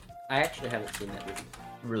 I actually haven't seen that movie.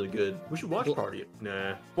 Really good. We should watch party.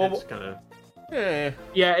 Nah. Well, It's kind of. Yeah.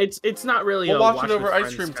 Yeah, it's not really. We'll a watch it over with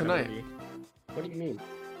ice friends cream kind of tonight. movie. What do you mean?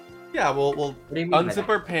 Yeah, we'll What do you mean by unzip that?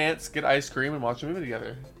 our pants, get ice cream, and watch a movie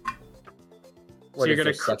together. What, you're is gonna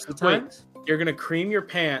there sexy wait. times? You're gonna cream your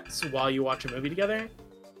pants while you watch a movie together.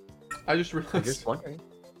 I just I'm realized just wondering.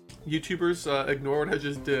 YouTubers ignore what I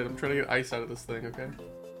just did. I'm trying to get ice out of this thing, okay?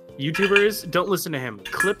 YouTubers, don't listen to him.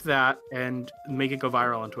 Clip that and make it go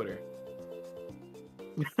viral on Twitter.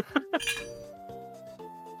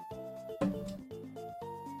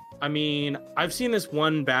 I mean, I've seen this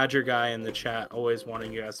one Badger guy in the chat always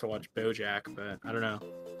wanting you guys to watch BoJack, but I don't know.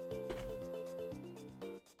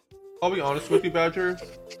 I'll be honest with you, Badger.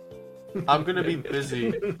 I'm gonna be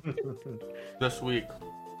busy this week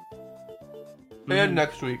and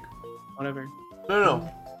next week. Whatever. No.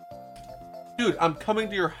 Dude, I'm coming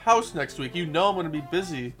to your house next week. You know I'm gonna be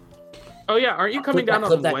busy. Oh yeah, aren't you coming down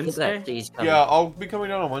on Wednesday? Yeah, I'll be coming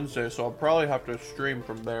down on Wednesday, so I'll probably have to stream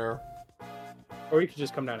from there. Or you could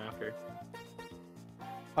just come down after.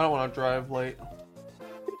 I don't want to drive late.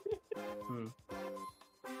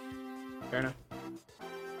 Fair enough.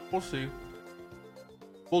 We'll see.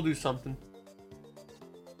 We'll do something.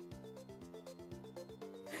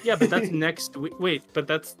 Yeah, but that's next week. Wait, but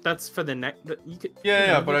that's for the next.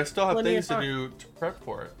 Yeah, but I still have plenty things of to time. do to prep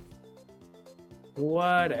for it.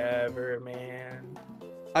 Whatever, man.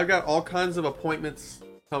 I've got all kinds of appointments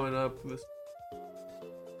coming up this.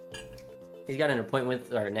 He's got an appointment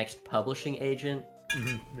with our next publishing agent.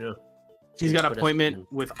 Yeah. He's got an Put us appointment in.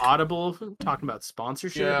 with Audible talking about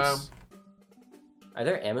sponsorships. Yeah. Are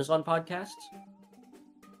there Amazon podcasts?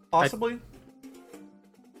 Possibly.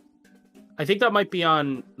 I think that might be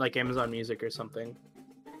on like Amazon Music or something.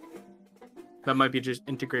 That might be just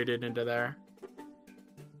integrated into there.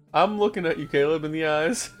 I'm looking at you, Caleb, in the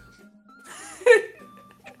eyes.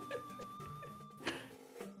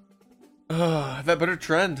 That better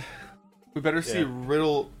trend. We better see Yeah.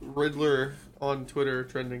 Riddler on Twitter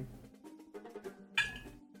trending.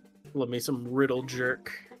 Love me some riddle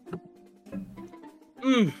jerk.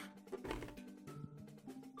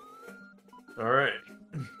 All right.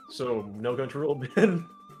 So no Country for Old Men.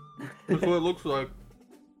 That's what it looks like.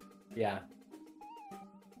 Yeah.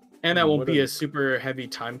 And that won't What be a- a super heavy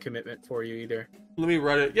time commitment for you either. Let me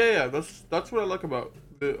write it. Yeah, that's what I like about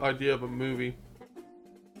the idea of a movie.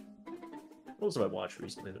 What else have I watched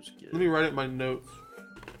recently? That was good. Let me write it in my notes.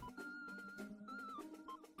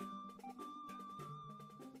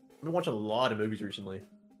 I've been watching a lot of movies recently.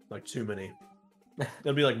 Like too many.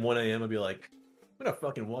 It'll be like 1 a.m. I'll be like, I'm gonna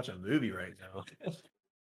fucking watch a movie right now.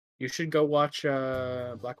 You should go watch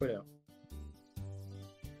Black Widow.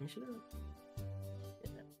 You should have.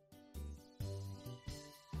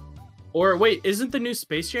 Or wait, isn't the new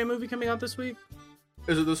Space Jam movie coming out this week?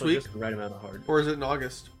 Is it this So week? just the right amount of hard. Or is it in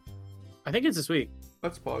August? I think it's this week.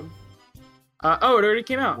 That's pog. Oh, it already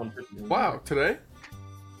came out. 151. Wow, today?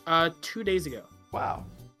 2 days ago, Wow.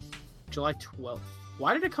 July 12th.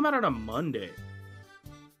 Why did it come out on a Monday?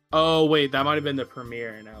 Oh wait, that might have been the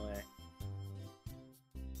premiere in LA.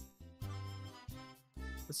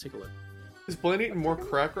 Let's take a look. Is Blaine eating more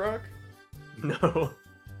crack rock? No.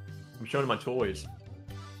 I'm showing him my toys.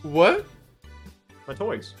 What? My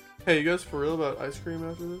toys. Hey, you guys for real about ice cream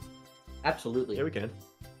after this? Absolutely. Yeah, we can.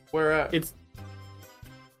 Where at? It's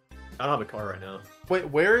I don't have a car right now. Wait,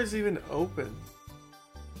 where is even open?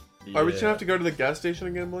 Are we just Yeah. gonna have to go to the gas station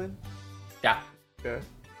again, Blaine? Yeah. Okay.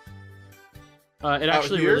 it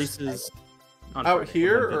actually here? releases on Out Friday.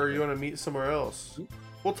 here, or you want to meet somewhere else?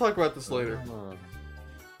 We'll talk about this later.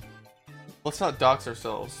 Let's not dox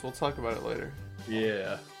ourselves. We'll talk about it later.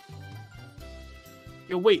 Yeah.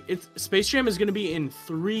 Yo, wait, it's Space Jam is gonna be in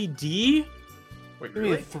 3D? Wait, You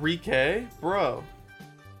mean 3K? Bro.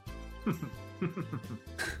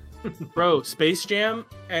 Bro, Space Jam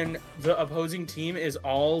and the opposing team is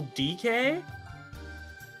all DK?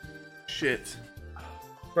 Shit.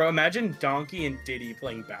 Bro, imagine Donkey and Diddy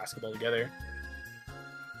playing basketball together.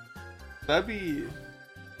 That'd be...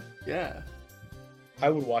 Yeah. I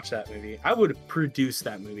would watch that movie. I would produce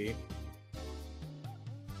that movie.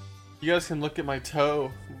 You guys can look at my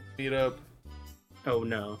toe. Meet up. Oh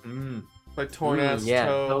no. My torn ass Yeah,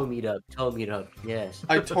 toe. toe meetup. Yes.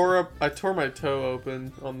 I tore my toe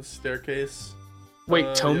open on the staircase.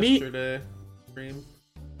 Wait, toe meat? Yesterday. Dream.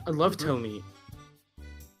 I love toe meat.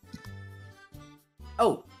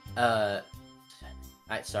 Oh,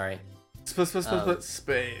 sorry.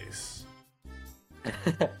 Space.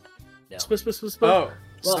 No, Oh.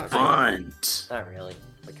 Well, Not- Font. not really,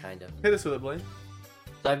 but kind of. Hit us with it, Blaine.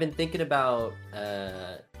 So I've been thinking about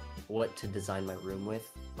what to design my room with,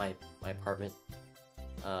 my apartment.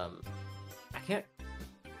 I can't.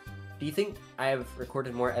 Do you think I have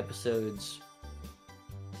recorded more episodes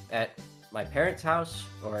at my parents' house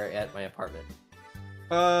or at my apartment?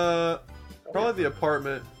 Probably the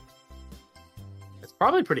apartment. It's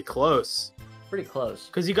probably pretty close. Pretty close.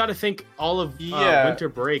 Because you got to think all of Yeah. winter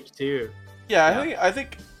break too. Yeah, Yeah. I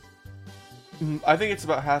think it's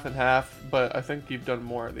about half and half, but I think you've done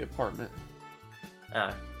more at the apartment.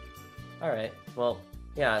 Ah. Alright. Well,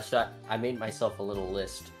 yeah, so I made myself a little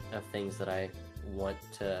list of things that I want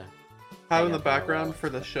to Have hang in the up on my background wall. for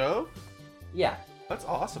the show? Yeah, That's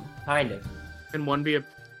awesome. kind of. And one be a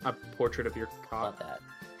portrait of your Not cock. that.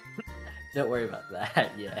 Don't worry about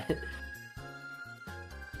that yet.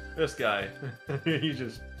 This guy, he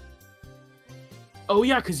just. Oh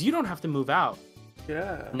yeah, because you don't have to move out.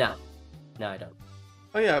 Yeah. No. No, I don't.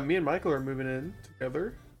 Oh yeah, me and Michael are moving in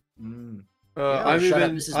together. Mm. I move shut up,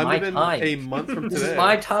 in. this is I my move in time. a month from today. This is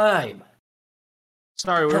my time!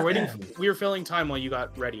 Sorry, we're waiting. We were filling time while you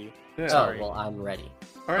got ready. Yeah. Sorry. Oh, well, I'm ready.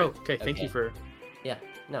 All right. Oh, okay. Thank Okay. you for. Yeah,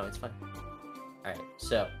 no, it's fine. Alright,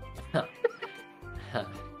 so.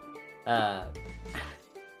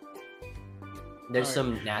 There's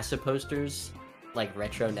some NASA posters, like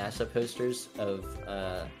retro NASA posters of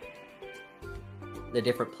the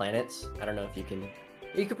different planets. I don't know if you can.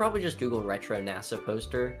 You could probably just Google retro NASA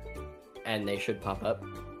poster, and they should pop up.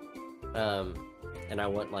 And I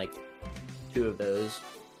want like 2 of those.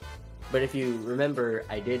 But if you remember,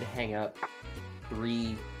 I did hang up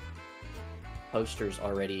 3 posters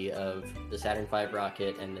already of the Saturn V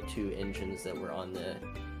rocket and the 2 engines that were on the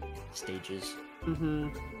stages. Mm-hmm.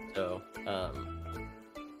 So,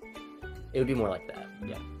 it would be more like that,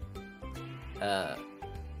 yeah.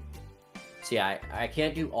 So yeah, I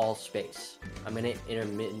can't do all space. I'm gonna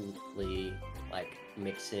intermittently, like,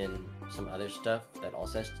 mix in some other stuff that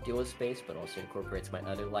also has to deal with space, but also incorporates my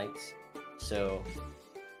other lights. So,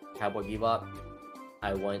 Cowboy Bebop,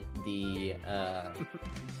 I want the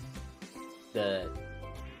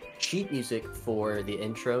sheet music for the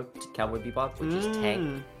intro to Cowboy Bebop, which is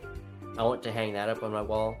Tank. I want to hang that up on my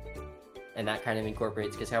wall, and that kind of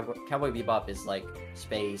incorporates, because Cowboy Bebop is like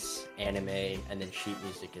space, anime, and then sheet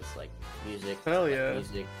music is like music. Hell like yeah.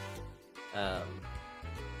 Music.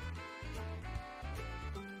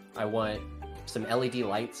 I want some LED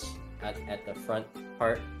lights at the front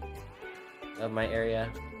part of my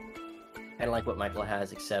area, kind of like what Michael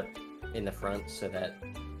has, except in the front, so that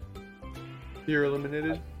You're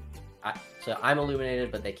eliminated. so I'm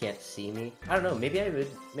illuminated, but they can't see me. I don't know. Maybe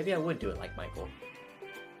I would do it like Michael.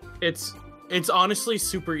 It's honestly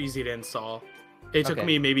super easy to install. It took Okay.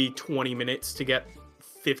 me maybe 20 minutes to get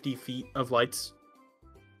 50 feet of lights.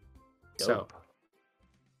 So Dope.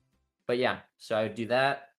 But yeah, so I would do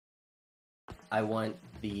that. I want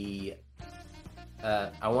the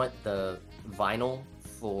vinyl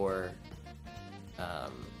for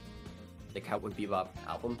the Cowboy Bebop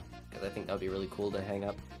album, because I think that would be really cool to hang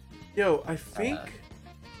up. Yo, I think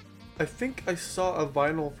I saw a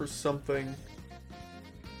vinyl for something.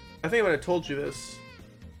 I think I might have told you this.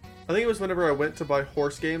 I think it was whenever I went to buy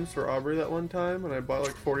horse games for Aubrey that one time, and I bought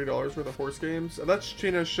like $40 worth of horse games. And that's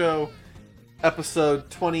Chino's show, episode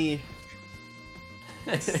 27.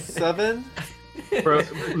 bro,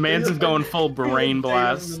 man's is going full brain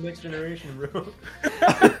blast. The next generation, bro.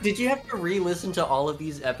 Did you have to re-listen to all of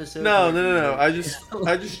these episodes? No. I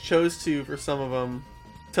just chose to for some of them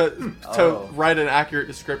to Oh. write an accurate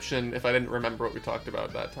description if I didn't remember what we talked about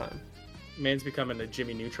at that time. Man's becoming a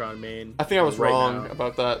Jimmy Neutron main. I think I was right wrong now.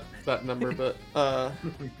 about that number, but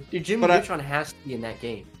Dude, Jimmy But I- Neutron has to be in that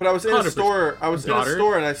game. but I was in a 100%. store. I was in a Daughter.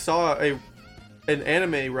 store and I saw an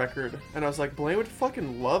anime record, and I was like, Blaine would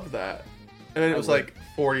fucking love that. And then it I was would. like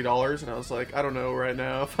 $40, and I was like, I don't know right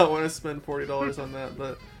now if I want to spend $40 on that,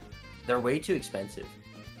 but They're way too expensive.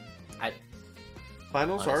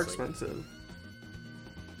 finals are Honestly. expensive.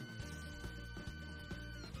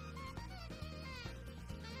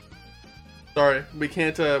 Sorry, we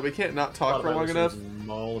can't not talk for long enough.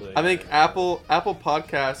 I think Apple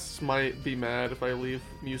Podcasts might be mad if I leave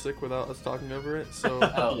music without us talking over it. So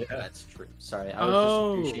Oh, Yeah. that's true. Sorry, I was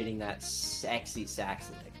Oh. just appreciating that sexy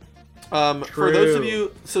saxophone. for those of True.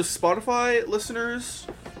 you, so Spotify listeners,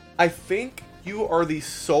 I think you are the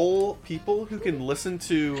sole people who can listen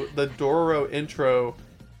to the Dororo intro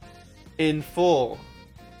in full.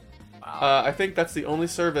 Wow. I think that's the only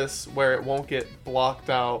service where it won't get blocked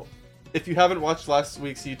out. If you haven't watched last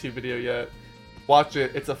week's YouTube video yet, watch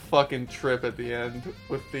it. It's a fucking trip at the end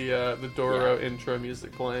with the Dororo intro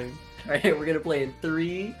music playing. Alright, we're gonna play in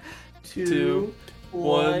 3, 2, Two,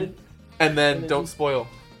 1. And then And then don't just- spoil.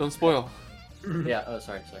 Don't spoil. Yeah. Oh,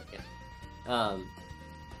 sorry. Yeah.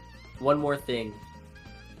 One more thing.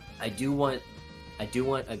 I do want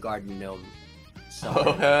a garden gnome. Oh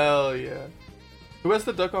Somewhere. hell yeah! Who has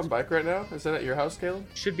the duck on bike right now? Is that at your house, Caleb?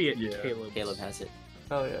 Should be at Yeah. Caleb's. Caleb has it.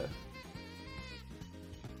 Hell yeah!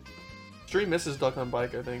 Stream misses duck on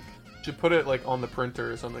bike. I think should put it like on the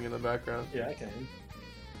printer or something in the background. Yeah, I can.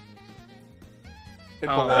 It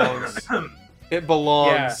Oh. belongs. It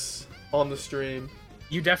belongs on the stream.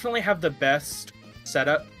 You definitely have the best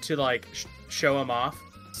setup to like show him off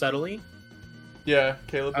subtly Yeah,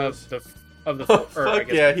 Caleb of does. the Oh, or I fuck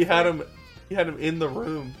guess yeah! the He had frame. him. He had him in the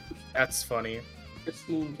room. That's funny.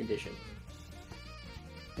 Pristine condition.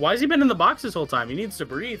 Why has he been in the box this whole time? He needs to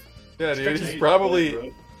breathe. Yeah, dude. Stretch He's his probably. bro. He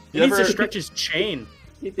You needs ever? to stretch his chain.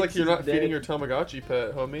 It's like you're not feeding your Tamagotchi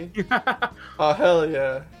pet, homie. Oh hell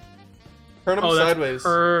yeah! Turn him Oh, that's sideways.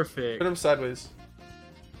 perfect. Turn him sideways.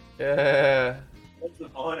 Yeah. What's the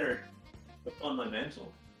honor on my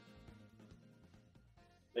mantle?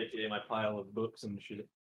 AKA my pile of books and shit.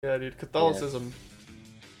 Yeah, dude. Catholicism.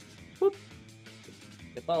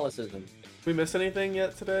 Catholicism. Did we miss anything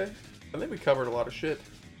yet today? I think we covered a lot of shit.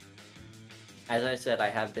 As I said, I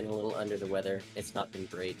have been a little under the weather. It's not been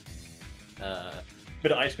great.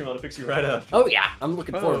 Bit of ice cream ought to fix you right up. Oh yeah, I'm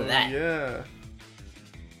looking forward to that. Yeah.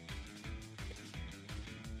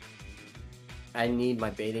 I need my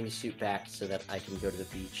bathing suit back so that I can go to the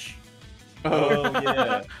beach. Oh, Oh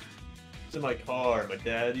yeah. It's in my car. My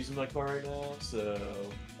dad's using my car right now, so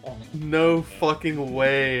no fucking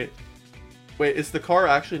way. Wait, is the car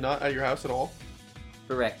actually not at your house at all?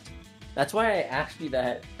 Correct. That's why I asked you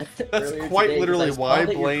that. That's earlier quite today, 'cause I literally saw why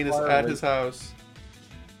that your Blaine is car at was- his house.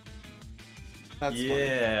 That's funny.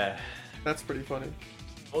 yeah. That's pretty funny.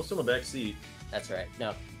 Also in the back seat. That's right.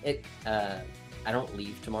 No, it. I don't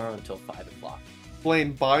leave tomorrow until 5 o'clock.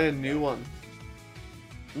 Blaine, buy a new one.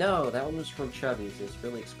 No, that one was from Chubby's. It's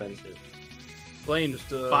really expensive. Blaine, Just,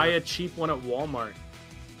 buy a cheap one at Walmart,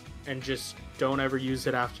 and just don't ever use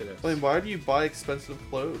it after this. Blaine, why do you buy expensive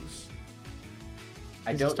clothes?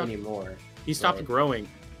 I Is don't this stuff- anymore. He stopped Right. growing.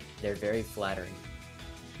 They're very flattering.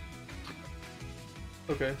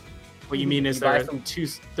 Okay. What you mean is You buy they're from-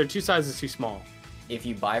 they're two sizes too small. If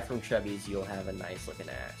you buy from Chubby's, you'll have a nice looking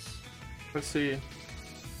ass. Let's see.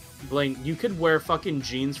 Blaine, you could wear fucking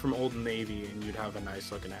jeans from Old Navy and you'd have a nice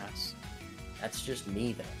looking ass. That's just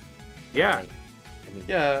me, though. Yeah. Like, I mean,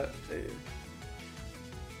 Yeah.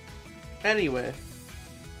 Anyway.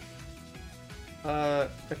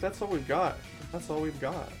 If that's all we've got, that's all we've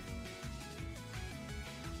got.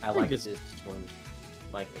 I like it's- this one.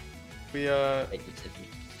 Like it. We Like it's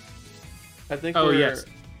a- I think Oh, we're yes.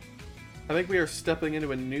 I think we are stepping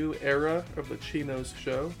into a new era of the Chinos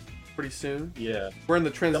show pretty soon. Yeah. We're in the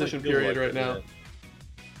transition Definitely feels period like right it, now.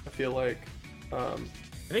 I feel like I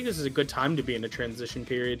think this is a good time to be in a transition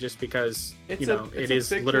period just because, it's you know, it's it is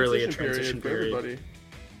big literally a transition for period. everybody.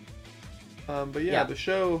 But yeah, Yeah. the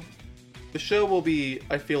show will be,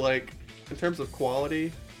 I feel like, in terms of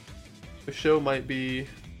quality, the show might be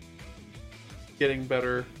getting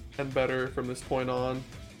better and better from this point on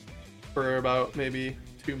for about maybe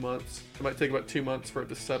 2 months. It might take about 2 months for it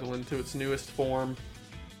to settle into its newest form.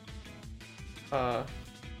 But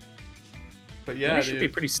yeah, it should be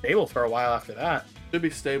dude, pretty stable for a while after that. should be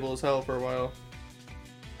stable as hell for a while.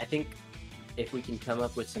 I think if we can come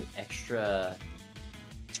up with some extra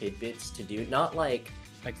tidbits to do, not like,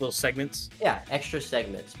 Like little segments. yeah, extra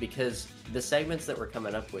segments, because the segments that we're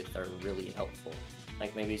coming up with are really helpful.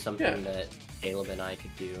 Like maybe something Yeah. that Caleb and I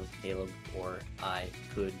could do, Caleb or I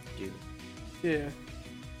could do. Yeah.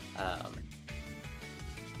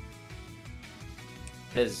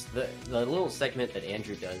 Because the little segment that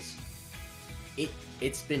Andrew does,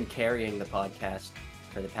 it's been carrying the podcast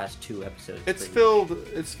for the past 2 episodes. It's pretty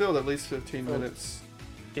much. filled at least 15 Filled. minutes.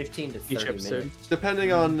 15 to Each 30 episode. minutes.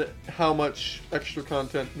 Depending on how much extra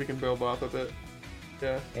content we can build off of it.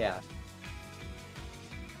 Yeah. Yeah.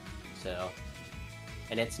 So,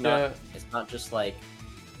 and it's Yeah. not just like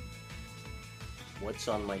what's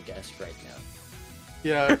on my desk right now.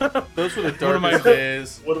 Yeah. Those were the What am I- darkest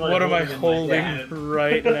days. What What am I in my holding hand?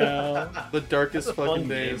 right now? The darkest That's a fucking fun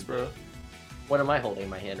days, game. bro. What am I holding in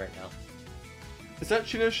my hand right now? Is that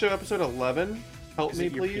Chino Show episode 11? Help Is me,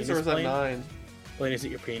 it your please, or penis is that plane? 9? Blaine, is it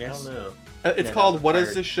your I penis? don't know. It's No, called that's What the Does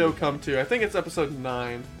pirate This Show movie. Come To? I think it's episode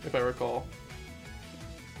 9, if I recall.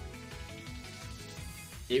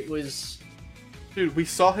 It was Dude, we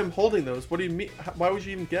saw him holding those. What do you mean? Why would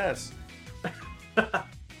you even guess?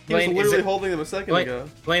 He Blaine, is was literally it- holding them a second Blaine, ago.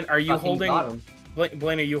 Blaine, are you fucking holding? bottom.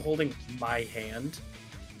 Blaine, are you holding my hand?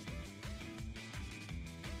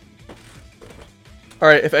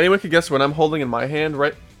 Alright, if anyone could guess what I'm holding in my hand,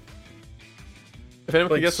 right? If anyone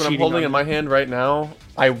can Like guess what I'm cheating holding on in my hand right now,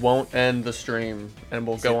 I won't end the stream, and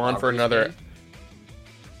we'll Is go it on for Robert's another.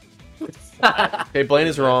 game? Okay, Blaine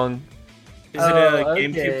is wrong. Is it a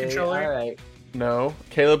GameCube controller? Alright. No,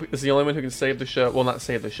 Caleb is the only one who can save the show. Well, not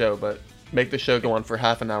save the show, but make the show go on for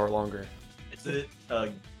half an hour longer. Is it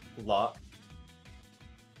a lock?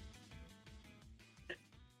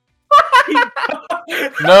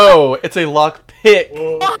 No, it's a lock pick.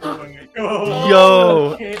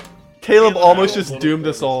 Yo, Caleb almost just doomed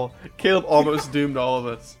us all. Caleb almost doomed all of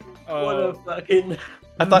us. What a fucking.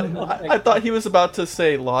 I thought he was about to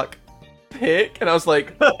say lock pick, and I was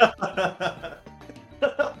like,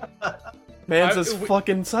 man's is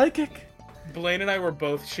fucking psychic. Blaine and I were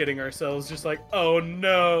both shitting ourselves, just like, oh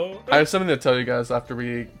no. I have something to tell you guys after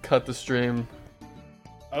we cut the stream.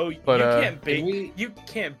 Oh, But, you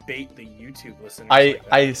can't bait the YouTube listeners.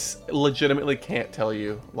 I legitimately can't tell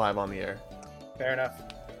you live on the air. Fair enough.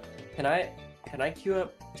 Can I queue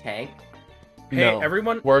up Tank? Hey, No,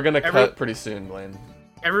 everyone, we're gonna cut pretty soon, Blaine.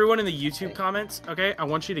 everyone in the YouTube comments, okay? I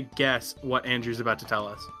want you to guess what Andrew's about to tell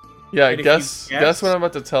us. Yeah, And if guess you guess what I'm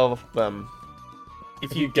about to tell them.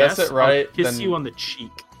 If you you guess it right, I'll kiss then- you on the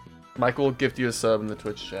cheek. Michael will gift you a sub in the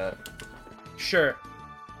Twitch chat. Sure.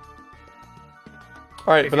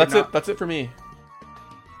 All right, If but you're that's not- it. That's it for me.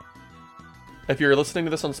 If you're listening to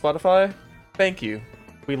this on Spotify, thank you.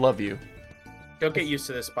 We love you. Don't get used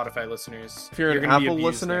to this, Spotify listeners. If you're an gonna be Apple abused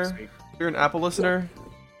listener- next week. If you're an Apple listener,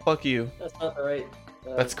 fuck you. That's not the right.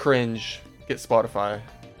 That's cringe. Get Spotify.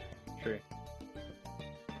 True.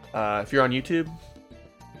 If you're on YouTube,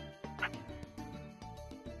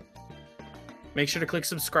 Make sure to click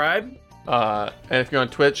subscribe. and if you're on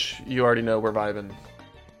Twitch, you already know we're vibing.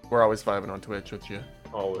 We're always vibing on Twitch with you.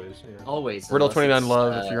 Always, yeah. always. Riddle unless 29 it's,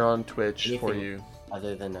 love if you're on Twitch for anything. you.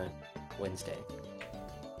 Other than a Wednesday.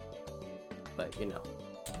 But you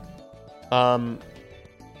know.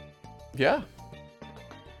 Yeah.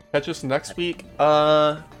 Catch us next week.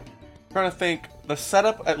 Trying to think. The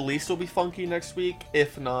setup at least will be funky next week.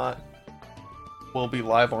 If not, we'll be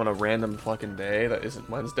live on a random fucking day that isn't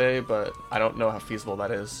Wednesday, but I don't know how feasible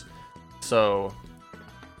that is. So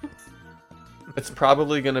it's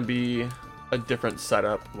probably gonna be a different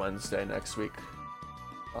setup Wednesday next week.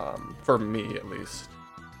 For me at least.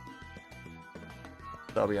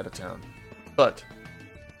 I'll be out of town. But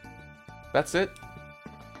that's it.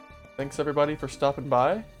 Thanks everybody for stopping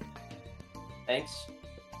by. Thanks.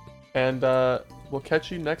 And we'll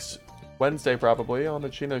catch you next Wednesday probably on the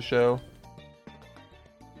Chino Show.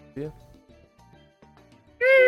 See ya.